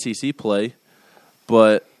SEC play,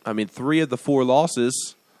 but I mean 3 of the 4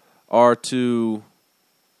 losses are to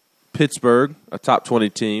Pittsburgh, a top 20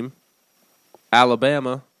 team,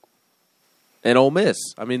 Alabama, and Ole Miss.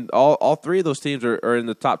 I mean, all 3 of those teams are in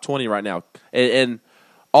the top 20 right now, and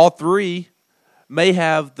all 3 may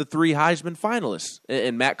have the 3 Heisman finalists,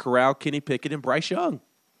 and Matt Corral, Kenny Pickett, and Bryce Young.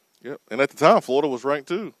 Yep, and at the time, Florida was ranked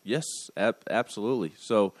too. Yes, absolutely.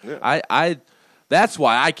 So yeah. I that's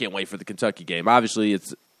why I can't wait for the Kentucky game. Obviously,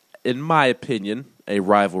 it's, in my opinion, a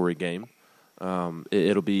rivalry game.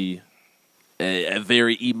 It'll be a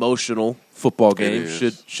very emotional football game.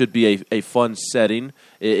 Should be a fun setting.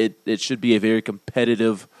 It should be a very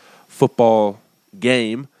competitive football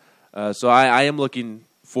game. So I am looking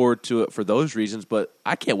forward to it for those reasons, but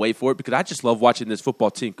I can't wait for it because I just love watching this football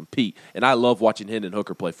team compete, and I love watching Hendon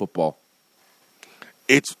Hooker play football.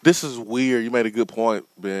 This is weird. You made a good point,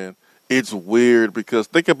 Ben. It's weird because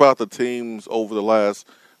think about the teams over the last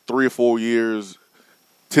 3 or 4 years.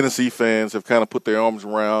 Tennessee fans have kind of put their arms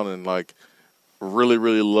around and like really,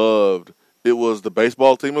 really loved. It was the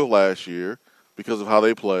baseball team of last year because of how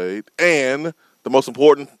they played, and the most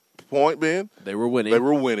important point, Ben, they were winning. They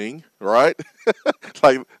were winning, right?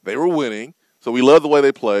 Like they were winning. So we loved the way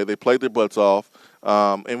they played. They played their butts off,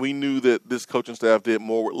 and we knew that this coaching staff did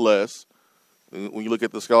more with less. When you look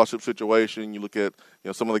at the scholarship situation, you look at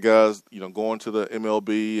some of the guys going to the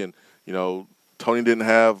MLB, and Tony didn't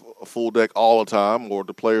have a full deck all the time, or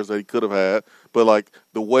the players that he could have had. But like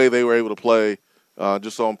the way they were able to play,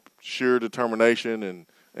 just on sheer determination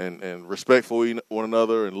and respect for one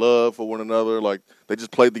another and love for one another, like they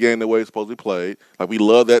just played the game the way it's supposed to be played. Like we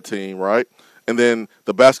love that team, right? And then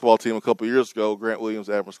the basketball team a couple of years ago, Grant Williams,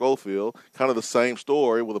 Admiral Schofield, kind of the same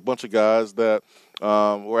story with a bunch of guys that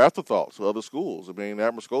were afterthoughts of other schools. I mean,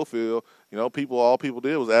 Admiral Schofield, all people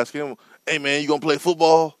did was ask him, "Hey man, you gonna play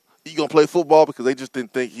football? You gonna play football?" Because they just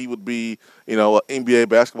didn't think he would be, an NBA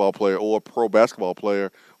basketball player or a pro basketball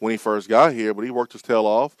player when he first got here. But he worked his tail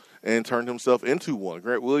off and turned himself into one.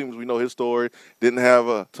 Grant Williams, we know his story. Didn't have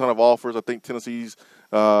a ton of offers. I think Tennessee's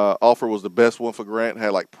offer was the best one for Grant.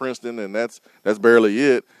 Had like Princeton, and that's barely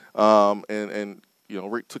it.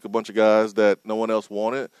 Rick took a bunch of guys that no one else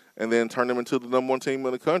wanted, and then turned them into the number one team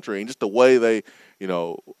in the country. And just the way they,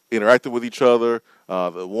 interacted with each other,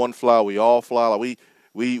 the one fly, we all fly. Like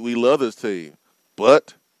we love this team,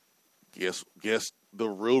 but guess the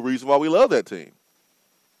real reason why we love that team.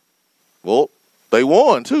 Well, they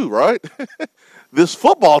won too, right? This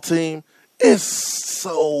football team is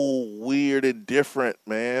so weird and different,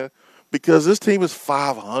 man, because this team is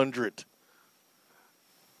 500.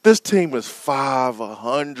 This team is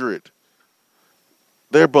 500.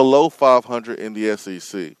 They're below 500 in the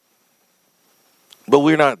SEC. But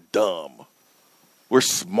we're not dumb. We're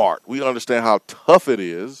smart. We understand how tough it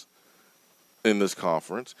is in this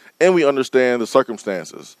conference, and we understand the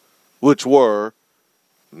circumstances, which were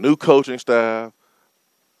new coaching staff,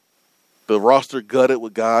 the roster gutted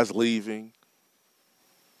with guys leaving,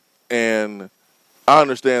 and I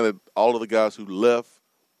understand that all of the guys who left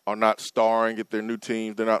are not starring at their new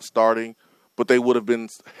teams. They're not starting, but they would have been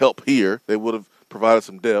help here. They would have provided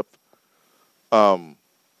some depth.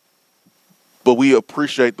 But we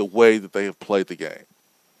appreciate the way that they have played the game.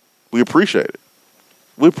 We appreciate it.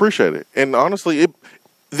 We appreciate it. And honestly,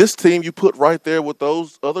 this team you put right there with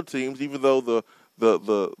those other teams, even though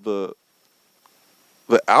the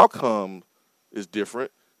outcome is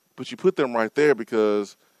different, but you put them right there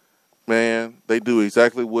because, man, they do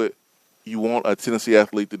exactly what you want a Tennessee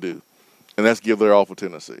athlete to do, and that's give their all for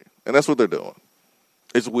Tennessee. And that's what they're doing.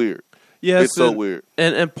 It's weird. Yes, it's so weird.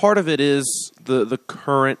 And part of it is the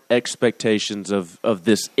current expectations of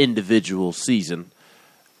this individual season.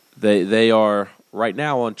 They are right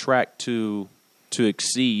now on track to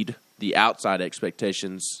exceed the outside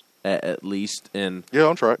expectations at least, and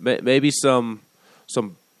on track. Maybe some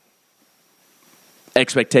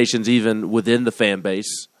expectations even within the fan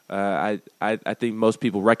base. I think most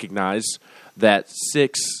people recognize that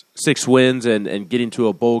six wins and getting to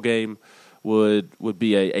a bowl game would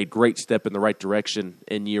be a great step in the right direction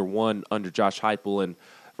in year one under Josh Heupel. And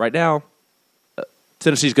right now,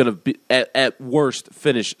 Tennessee's going to be at worst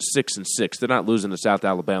finish 6-6. They're not losing to South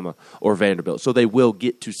Alabama or Vanderbilt, so they will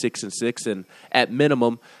get to 6-6 and at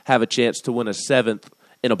minimum have a chance to win a 7th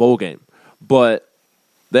in a bowl game. But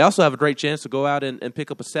they also have a great chance to go out and pick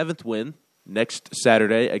up a 7th win next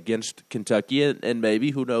Saturday against Kentucky, and maybe,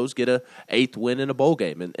 who knows, get a 8th win in a bowl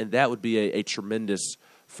game. And that would be a tremendous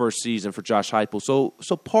first season for Josh Heupel.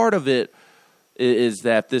 So part of it is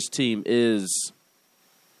that this team is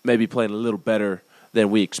maybe playing a little better than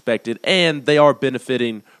we expected, and they are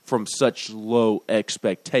benefiting from such low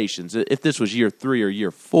expectations. If this was year 3 or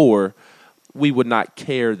year 4, we would not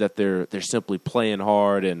care that they're simply playing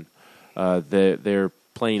hard and they're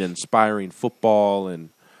playing inspiring football, and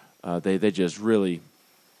they just really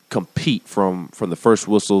compete from the first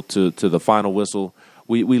whistle to the final whistle.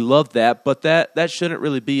 We love that, but that shouldn't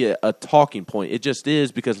really be a talking point. It just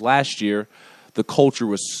is, because last year the culture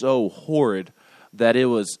was so horrid that it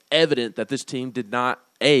was evident that this team did not,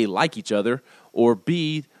 A, like each other, or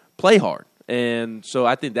B, play hard. And so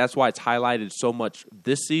I think that's why it's highlighted so much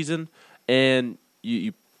this season, and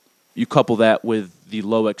you couple that with the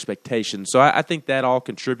low expectations. So I think that all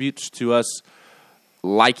contributes to us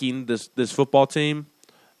liking this football team.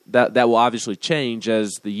 That will obviously change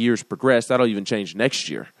as the years progress. That'll even change next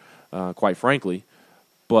year, quite frankly.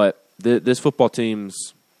 But this football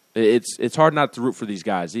team's it's hard not to root for these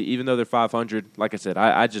guys, even though they're 500. Like I said,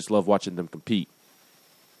 I just love watching them compete.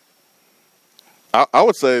 I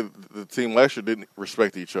would say the team last year didn't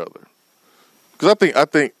respect each other, because I think I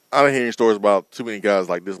didn't hear any stories about too many guys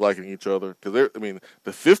like disliking each other. Because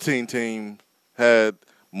the 15 team had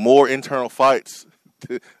more internal fights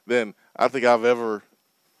than I think I've ever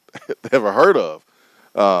heard of.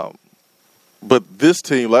 But this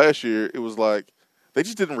team last year, it was like they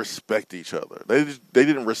just didn't respect each other. They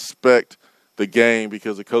didn't respect the game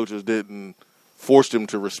because the coaches didn't force them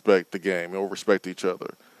to respect the game or respect each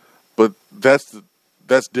other. But that's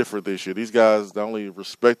different this year. These guys not only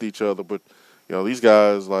respect each other, but these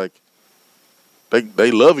guys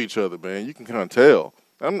they love each other, man. You can kind of tell.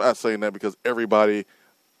 I'm not saying that because everybody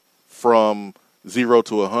from 0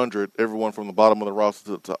 to 100, everyone from the bottom of the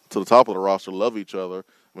roster to the top of the roster love each other.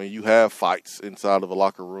 I mean, you have fights inside of a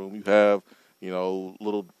locker room. You have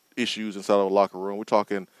little issues inside of a locker room. We're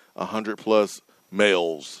talking 100+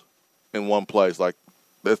 males in one place. Like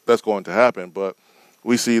that's going to happen, but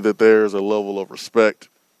we see that there's a level of respect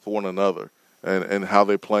for one another and how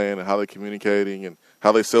they plan and how they're communicating and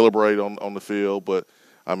how they celebrate on the field. But,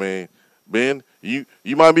 I mean, Ben, you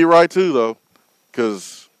might be right too, though,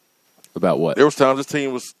 because about what? There was times this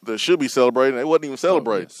team that should be celebrating, they wasn't even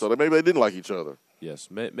celebrating. Yes. So maybe they didn't like each other. Yes,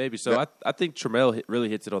 maybe so. Yeah. I think Trammell really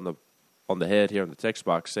hits it on the head here in the text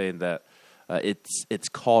box, saying that it's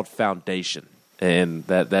called foundation, and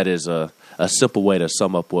that is a simple way to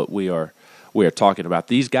sum up what we are talking about.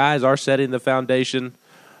 These guys are setting the foundation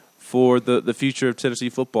for the future of Tennessee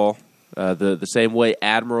football, the same way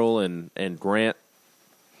Admiral and Grant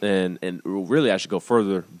and really I should go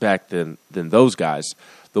further back than those guys.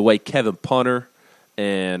 The way Kevin Punter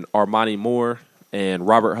and Armani Moore and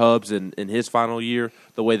Robert Hubbs in his final year,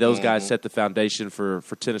 the way those guys set the foundation for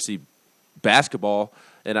Tennessee basketball.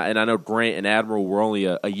 And I know Grant and Admiral were only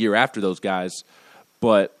a year after those guys,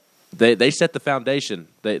 but they set the foundation.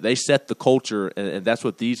 They set the culture, and that's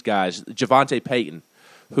what these guys, Javonte Payton,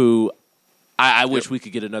 who I wish we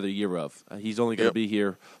could get another year of. He's only going to be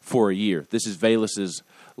here for a year. This is Velas's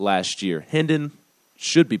last year. Hendon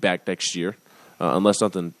should be back next year, unless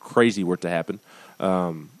something crazy were to happen.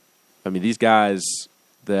 I mean, these guys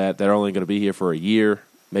that are only going to be here for a year,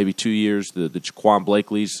 maybe 2 years, the Jaquan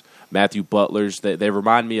Blakeleys, Matthew Butlers, they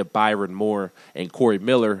remind me of Byron Moore and Corey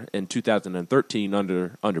Miller in 2013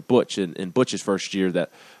 under Butch in Butch's first year, that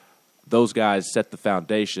those guys set the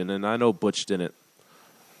foundation. And I know Butch didn't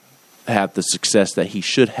have the success that he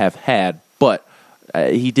should have had, but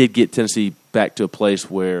he did get Tennessee back to a place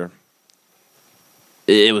where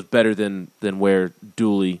it was better than where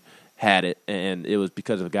Dooley had it, and it was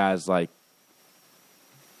because of guys like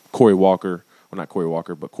Corey Walker, well, not Corey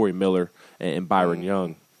Walker, but Corey Miller and Byron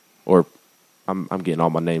Young. Or I'm getting all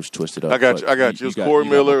my names twisted up. I got you. It was Corey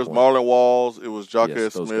Miller, it was Marlon Walls, it was Jacques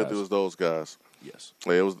Smith, guys. it was those guys. Yes.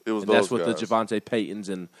 Yeah, it was and those that's what guys. the Javonte Paytons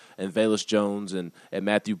and Velas Jones and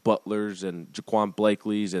Matthew Butlers and Jaquan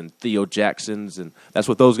Blakeleys and Theo Jacksons, and that's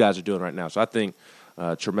what those guys are doing right now. So I think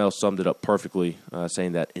Trammell summed it up perfectly,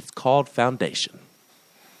 saying that it's called foundation.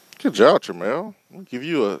 Good job, Trammell. I'll give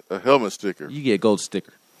you a helmet sticker. You get a gold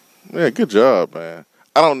sticker. Yeah, good job, man.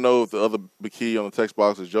 I don't know if the other McKee on the text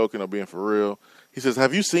box is joking or being for real. He says,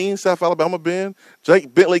 have you seen South Alabama, Ben?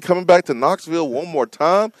 Jake Bentley coming back to Knoxville one more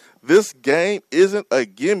time? This game isn't a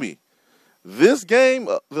gimme. This game,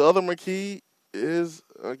 the other McKee, is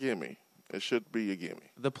a gimme. It should be a gimme.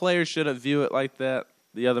 The players shouldn't view it like that.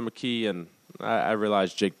 The other McKee, and I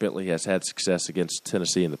realize Jake Bentley has had success against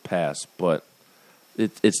Tennessee in the past, but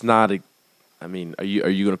it's not a. I mean, are you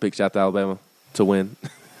going to pick South Alabama to win?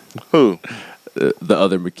 Who? The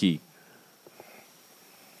other McKee.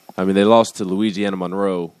 I mean, they lost to Louisiana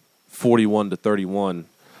Monroe 41-31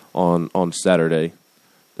 on Saturday.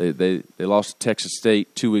 They lost to Texas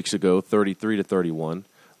State 2 weeks ago 33-31.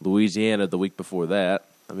 Louisiana the week before that.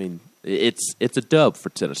 I mean, it's a dub for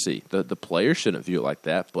Tennessee. The players shouldn't view it like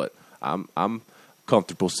that, but I'm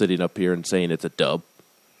comfortable sitting up here and saying it's a dub.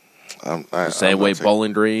 The same way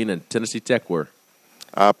Bowling Green and Tennessee Tech were.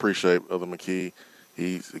 I appreciate Other McKee.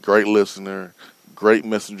 He's a great listener, great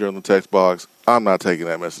messenger in the text box. I'm not taking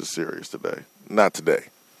that message serious today. Not today.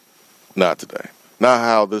 Not today. Not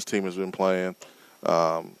how this team has been playing.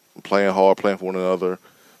 Playing hard, playing for one another,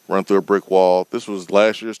 run through a brick wall. This was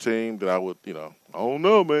last year's team that I would, I don't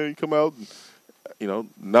know, man. You come out and,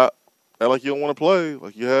 not act like you don't want to play.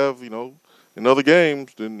 Like you have, in other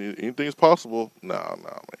games, then anything is possible. Nah,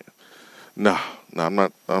 man. I'm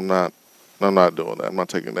not doing that. I'm not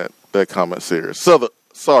taking that comment serious.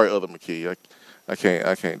 Sorry, Other McKee. I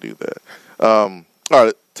can't do that. All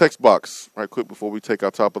right, text box right quick before we take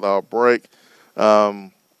our top of the hour break.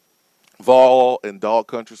 Vol in Dog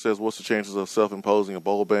Country says, what's the chances of self-imposing a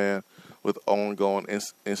bowl ban with ongoing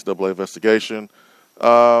NCAA investigation?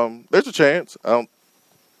 There's a chance. I don't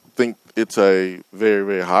think it's a very,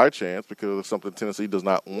 very high chance because it's something Tennessee does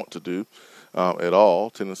not want to do at all.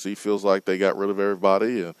 Tennessee feels like they got rid of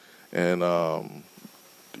everybody and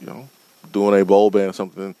doing a bowl ban is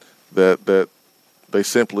something that they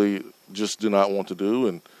simply just do not want to do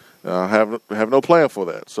and have no plan for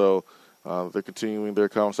that. So they're continuing their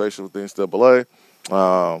conversation with the NCAA.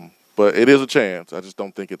 But it is a chance. I just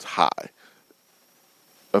don't think it's high.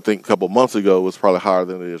 I think a couple months ago it was probably higher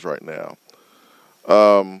than it is right now.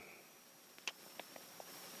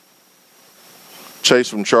 Chase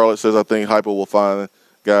from Charlotte says, I think Hyper will find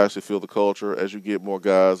guys who feel the culture. As you get more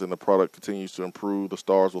guys and the product continues to improve, the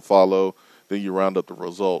stars will follow. Then you round up the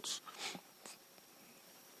results.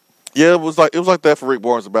 Yeah, it was like that for Rick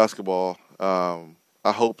Barnes in basketball. I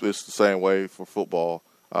hope it's the same way for football.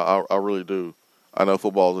 I really do. I know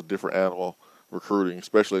football is a different animal, recruiting,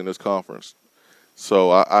 especially in this conference.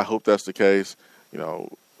 So I hope that's the case.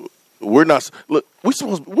 We're not. Look, we're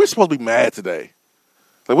supposed to be mad today.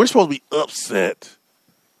 Like we're supposed to be upset,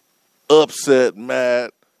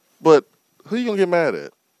 mad. But who are you gonna get mad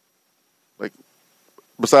at? Like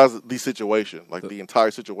besides the situation, like the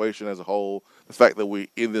entire situation as a whole, the fact that we're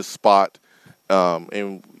in this spot,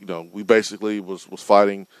 and we basically was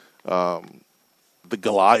fighting the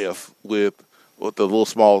Goliath with the little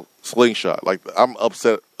small slingshot. Like I'm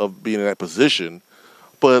upset of being in that position,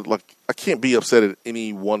 but like I can't be upset at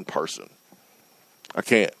any one person. I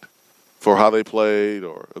can't. For how they played,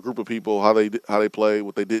 or a group of people, how they played,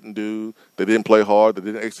 what they didn't do. They didn't play hard. They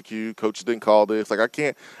didn't execute. Coaches didn't call this. Like I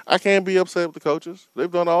can't be upset with the coaches.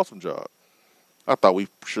 They've done an awesome job. I thought we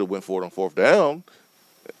should have went for it on fourth down,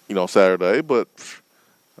 Saturday, but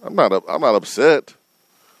I'm not upset.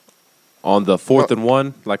 On the 4th and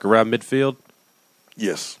 1, like around midfield?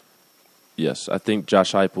 Yes. Yes, I think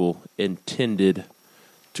Josh Heupel intended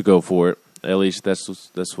to go for it. At least that's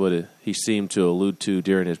what he seemed to allude to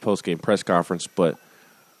during his post-game press conference. But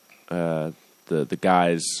the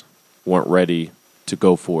guys weren't ready to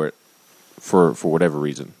go for it for whatever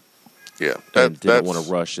reason. Yeah, and didn't want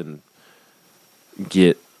to rush and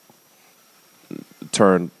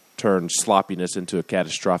turn sloppiness into a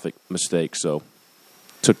catastrophic mistake. So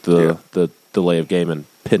took the delay of game and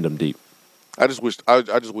pinned them deep. I just wish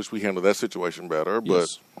we handled that situation better. But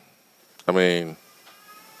Yes. I mean,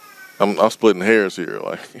 I'm splitting hairs here.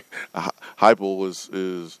 Like Heupel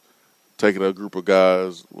is taking a group of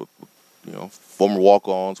guys with former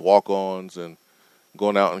walk-ons, and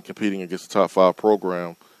going out and competing against the top 5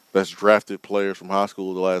 program that's drafted players from high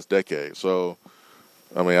school the last decade. So,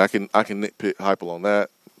 I mean, I can nitpick Heupel on that.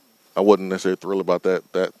 I wasn't necessarily thrilled about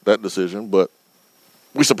that decision, but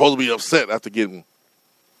we're supposed to be upset after getting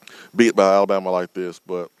beat by Alabama like this.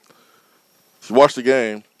 But if you watch the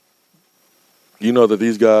game, you know that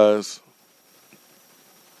these guys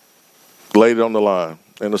laid it on the line,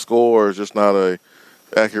 and the score is just not a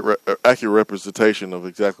accurate representation of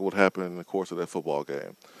exactly what happened in the course of that football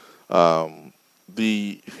game.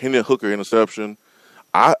 The Hendon Hooker interception,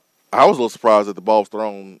 I was a little surprised that the ball was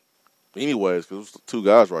thrown anyways because it was 2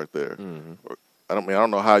 guys right there. Mm-hmm. I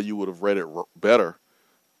don't know how you would have read it better,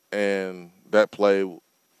 and that play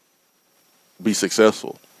be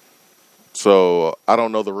successful. So I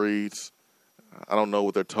don't know the reads. I don't know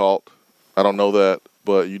what they're taught. I don't know that.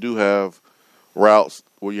 But you do have routes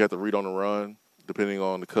where you have to read on the run, depending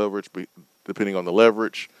on the coverage, depending on the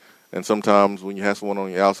leverage. And sometimes when you have someone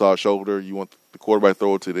on your outside shoulder, you want the quarterback to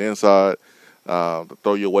throw it to the inside, to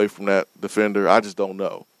throw you away from that defender. I just don't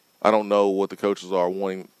know. I don't know what the coaches are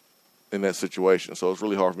wanting in that situation. So it's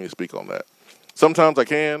really hard for me to speak on that. Sometimes I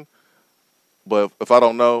can, but if I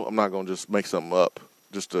don't know, I'm not going to just make something up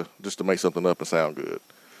just to make something up and sound good.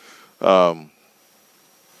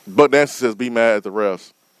 But Nancy says, be mad at the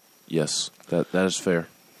refs. Yes, that is fair.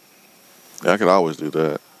 Yeah, I could always do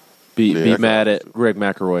that. Be mad at Greg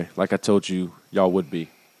McElroy, like I told you y'all would be.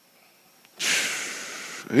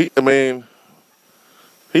 He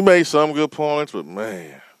made some good points, but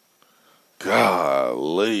man,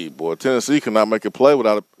 golly, boy, Tennessee cannot make a play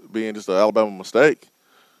without it being just an Alabama mistake.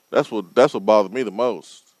 That's what bothered me the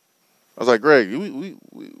most. I was like, Greg, we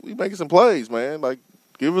making some plays, man. Like,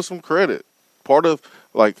 give us some credit. Part of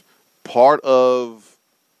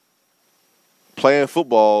playing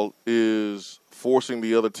football is forcing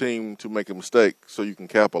the other team to make a mistake so you can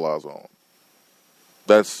capitalize on.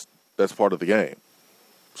 That's part of the game.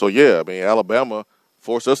 So yeah, Alabama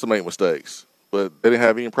forced us to make mistakes, but they didn't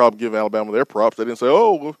have any problem giving Alabama their props. They didn't say,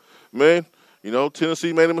 "Oh, man,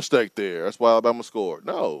 Tennessee made a mistake there. That's why Alabama scored.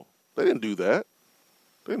 No, they didn't do that.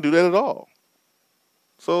 They didn't do that at all.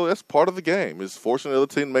 So that's part of the game, is forcing the other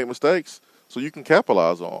team to make mistakes so you can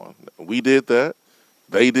capitalize on. We did that.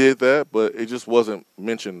 They did that, but it just wasn't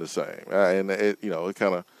mentioned the same. And it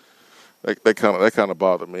kind of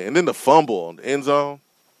bothered me. And then the fumble on the end zone,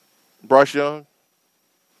 Bryce Young.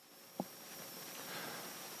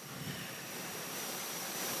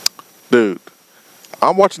 Dude,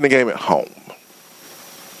 I'm watching the game at home.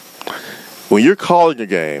 When you're calling a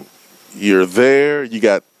game, you're there, you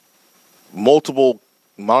got multiple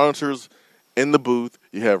monitors in the booth,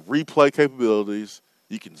 you have replay capabilities,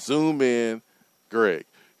 you can zoom in. Greg,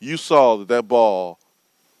 you saw that ball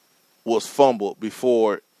was fumbled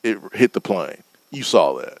before it hit the plane. You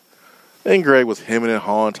saw that. And Greg was hemming and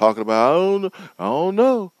hawing, talking about, I don't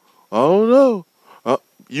know.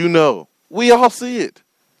 We all see it.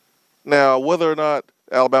 Now, whether or not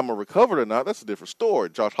Alabama recovered or not, that's a different story.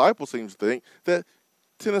 Josh Heupel seems to think that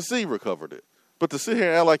Tennessee recovered it. But to sit here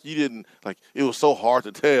and act like you didn't, like it was so hard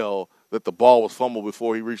to tell that the ball was fumbled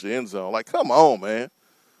before he reached the end zone. Like, come on, man.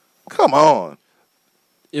 Come on.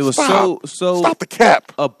 It was Stop. so Stop the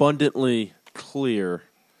cap. Abundantly clear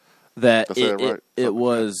that it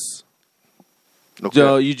was.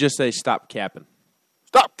 No, you just say stop capping.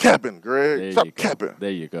 Stop capping, Greg. Stop capping.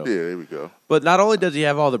 There you go. Yeah, there we go. But not only does he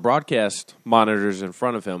have all the broadcast monitors in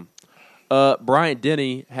front of him, Bryant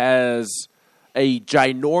Denny has a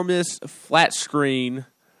ginormous flat screen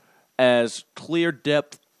as clear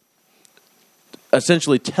depth,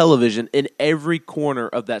 essentially television, in every corner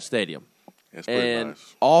of that stadium. That's pretty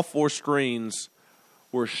nice. All four screens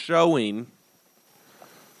were showing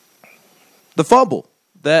the fumble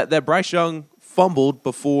that Bryce Young fumbled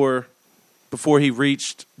before he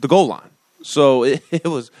reached the goal line. So it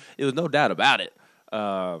was no doubt about it,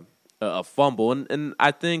 a fumble. And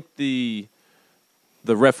I think the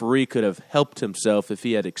referee could have helped himself if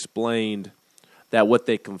he had explained that what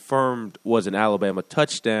they confirmed was an Alabama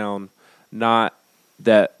touchdown, not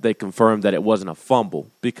that they confirmed that it wasn't a fumble,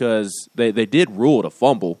 because they did rule it a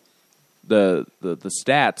fumble. The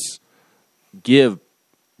stats give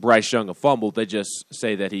Bryce Young a fumble. They just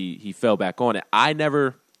say that he fell back on it. I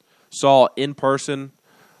never saw in person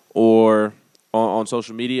or on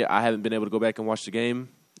social media. I haven't been able to go back and watch the game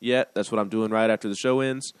yet. That's what I'm doing right after the show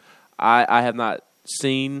ends. I have not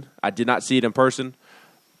seen, I did not see it in person,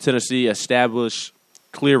 Tennessee establish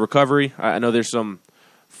clear recovery. I know there's some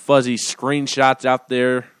fuzzy screenshots out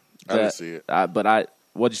there. I didn't see it.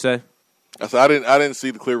 What'd you say? I said I didn't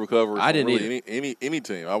see the clear recovery. I didn't really any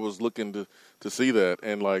team. I was looking to see that,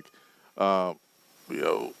 and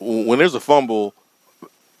when there's a fumble,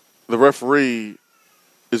 the referee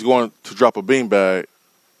is going to drop a beanbag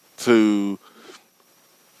to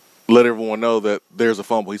let everyone know that there's a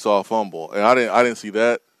fumble. He saw a fumble, and I didn't see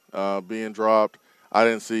that being dropped. I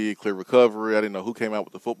didn't see clear recovery. I didn't know who came out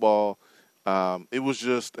with the football. It was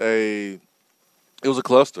just a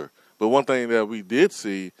cluster. But one thing that we did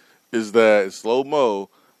see is that in slow-mo,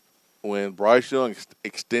 when Bryce Young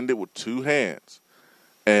extended with two hands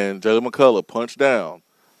and Jalen McCullough punched down,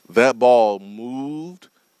 that ball moved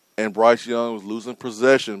and Bryce Young was losing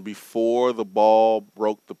possession before the ball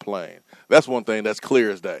broke the plane. That's one thing that's clear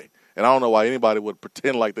as day. And I don't know why anybody would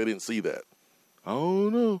pretend like they didn't see that. Oh,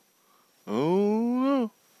 no.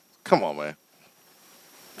 Come on, man.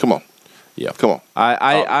 Come on. Yeah. Come on.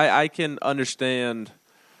 I can understand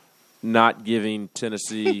not giving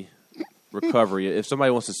Tennessee recovery. If somebody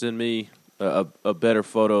wants to send me a better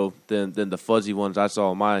photo than the fuzzy ones I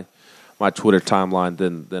saw on my Twitter timeline,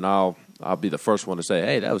 then I'll be the first one to say,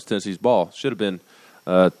 hey, that was Tennessee's ball. Should have been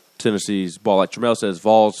Tennessee's ball. Like Tramel says,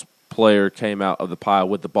 Vols player came out of the pile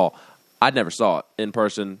with the ball. I never saw it in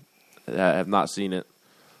person. I have not seen it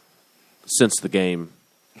since the game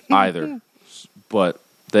either. But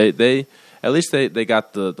they at least they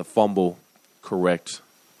got the fumble correct.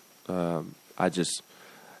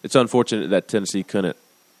 It's unfortunate that Tennessee couldn't,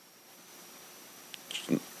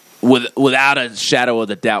 without a shadow of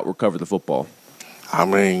the doubt, recover the football. I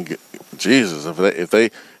mean, Jesus, if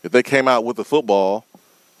they came out with the football,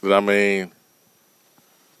 then I mean,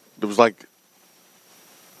 there was like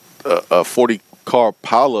a 40-car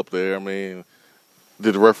pile up there. I mean,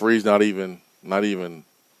 did the referees not even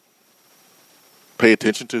pay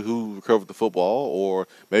attention to who recovered the football, or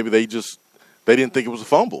maybe they didn't think it was a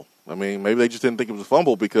fumble? I mean, maybe they just didn't think it was a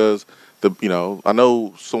fumble because I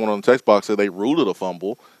know someone on the text box said they ruled it a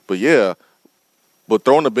fumble, but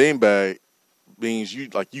throwing the beanbag means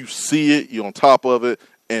you see it, you're on top of it,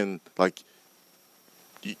 and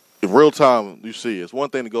in real time you see it. It's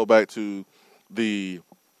one thing to go back to the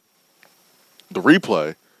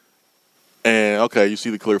replay okay, you see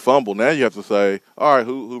the clear fumble. Now you have to say, all right,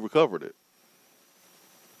 who recovered it?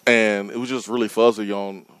 And it was just really fuzzy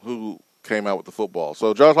on who came out with the football.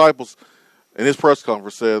 So Josh Heupel, in his press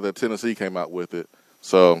conference, said that Tennessee came out with it.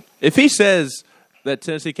 So if he says that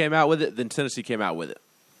Tennessee came out with it, then Tennessee came out with it.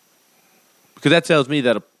 Because that tells me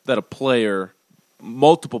that a player,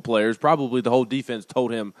 multiple players, probably the whole defense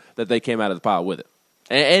told him that they came out of the pile with it.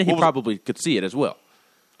 And he probably could see it as well.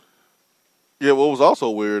 Yeah, what was also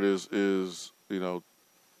weird is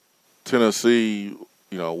Tennessee,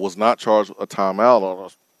 was not charged a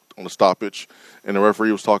timeout on a stoppage, and the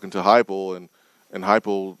referee was talking to Heupel, and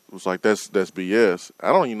Heupel was like, that's BS.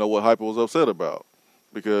 I don't even know what Heupel was upset about,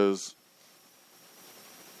 because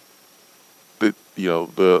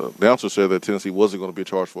the announcer said that Tennessee wasn't going to be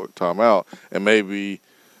charged for a timeout, and maybe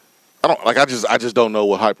I just don't know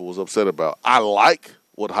what Heupel was upset about. I like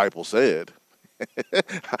what Heupel said.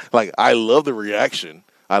 Like, I love the reaction.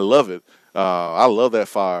 I love it. I love that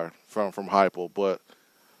fire from Heupel, but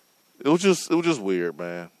it was just weird,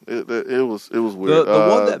 man. It was weird. The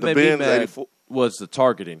one that made me mad was the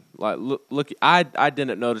targeting. Like, look, I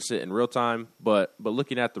didn't notice it in real time, but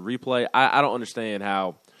looking at the replay, I don't understand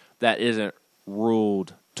how that isn't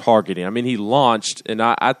ruled targeting. I mean, he launched, and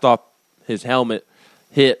I thought his helmet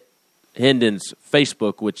hit Hendon's face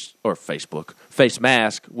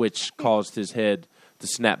mask, which caused his head to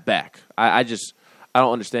snap back. I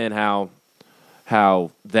don't understand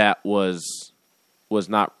how that was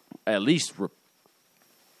not at least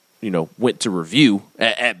went to review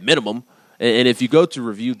at minimum. And if you go to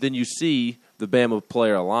review, then you see the Bama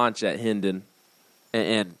player launch at Hendon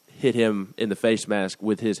and hit him in the face mask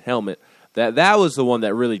with his helmet. That was the one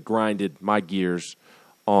that really grinded my gears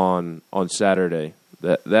on Saturday.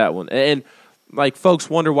 That one. And like, folks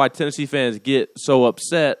wonder why Tennessee fans get so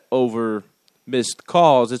upset over missed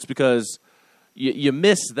calls. It's because you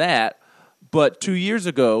miss that. But 2 years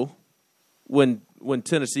ago, when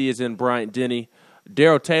Tennessee is in Bryant-Denny,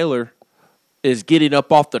 Darryl Taylor is getting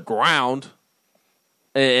up off the ground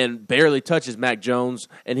and barely touches Mac Jones,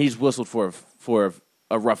 and he's whistled for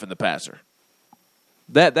a roughing the passer.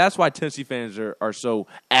 That's why Tennessee fans are so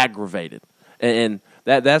aggravated, and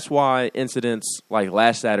that's why incidents like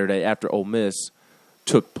last Saturday after Ole Miss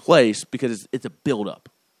took place, because it's a build-up.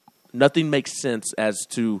 Nothing makes sense as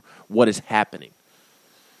to what is happening.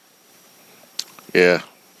 Yeah.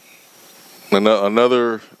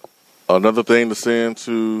 Another thing to send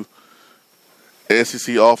to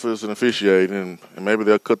SEC office and officiating, and maybe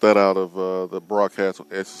they'll cut that out of the broadcast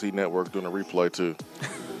on SEC Network during the replay too.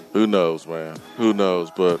 Who knows, man? Who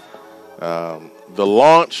knows? But the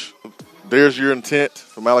launch, there's your intent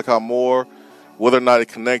for Malachi Moore. Whether or not it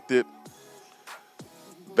connected,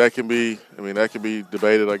 that can be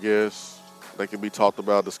debated, I guess. That can be talked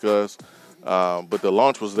about, discussed. But the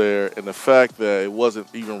launch was there, and the fact that it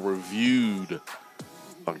wasn't even reviewed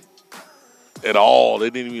at all, they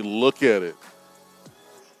didn't even look at it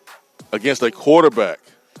against a quarterback,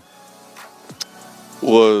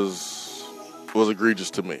 was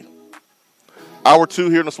egregious to me. Hour 2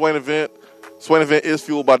 here in the Swain event. Swain event is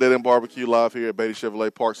fueled by Dead End Barbecue, live here at Beatty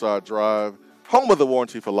Chevrolet Parkside Drive, home of the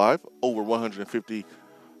warranty for life. Over 150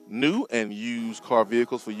 new and used car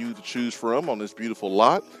vehicles for you to choose from on this beautiful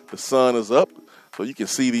lot. The sun is up, so you can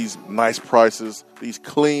see these nice prices, these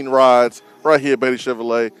clean rides right here at Beatty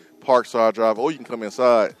Chevrolet Parkside Drive. Or you can come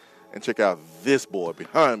inside and check out this boy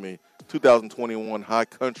behind me, 2021 High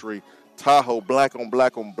Country Tahoe, black on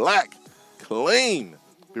black on black. Clean.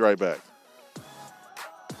 Be right back.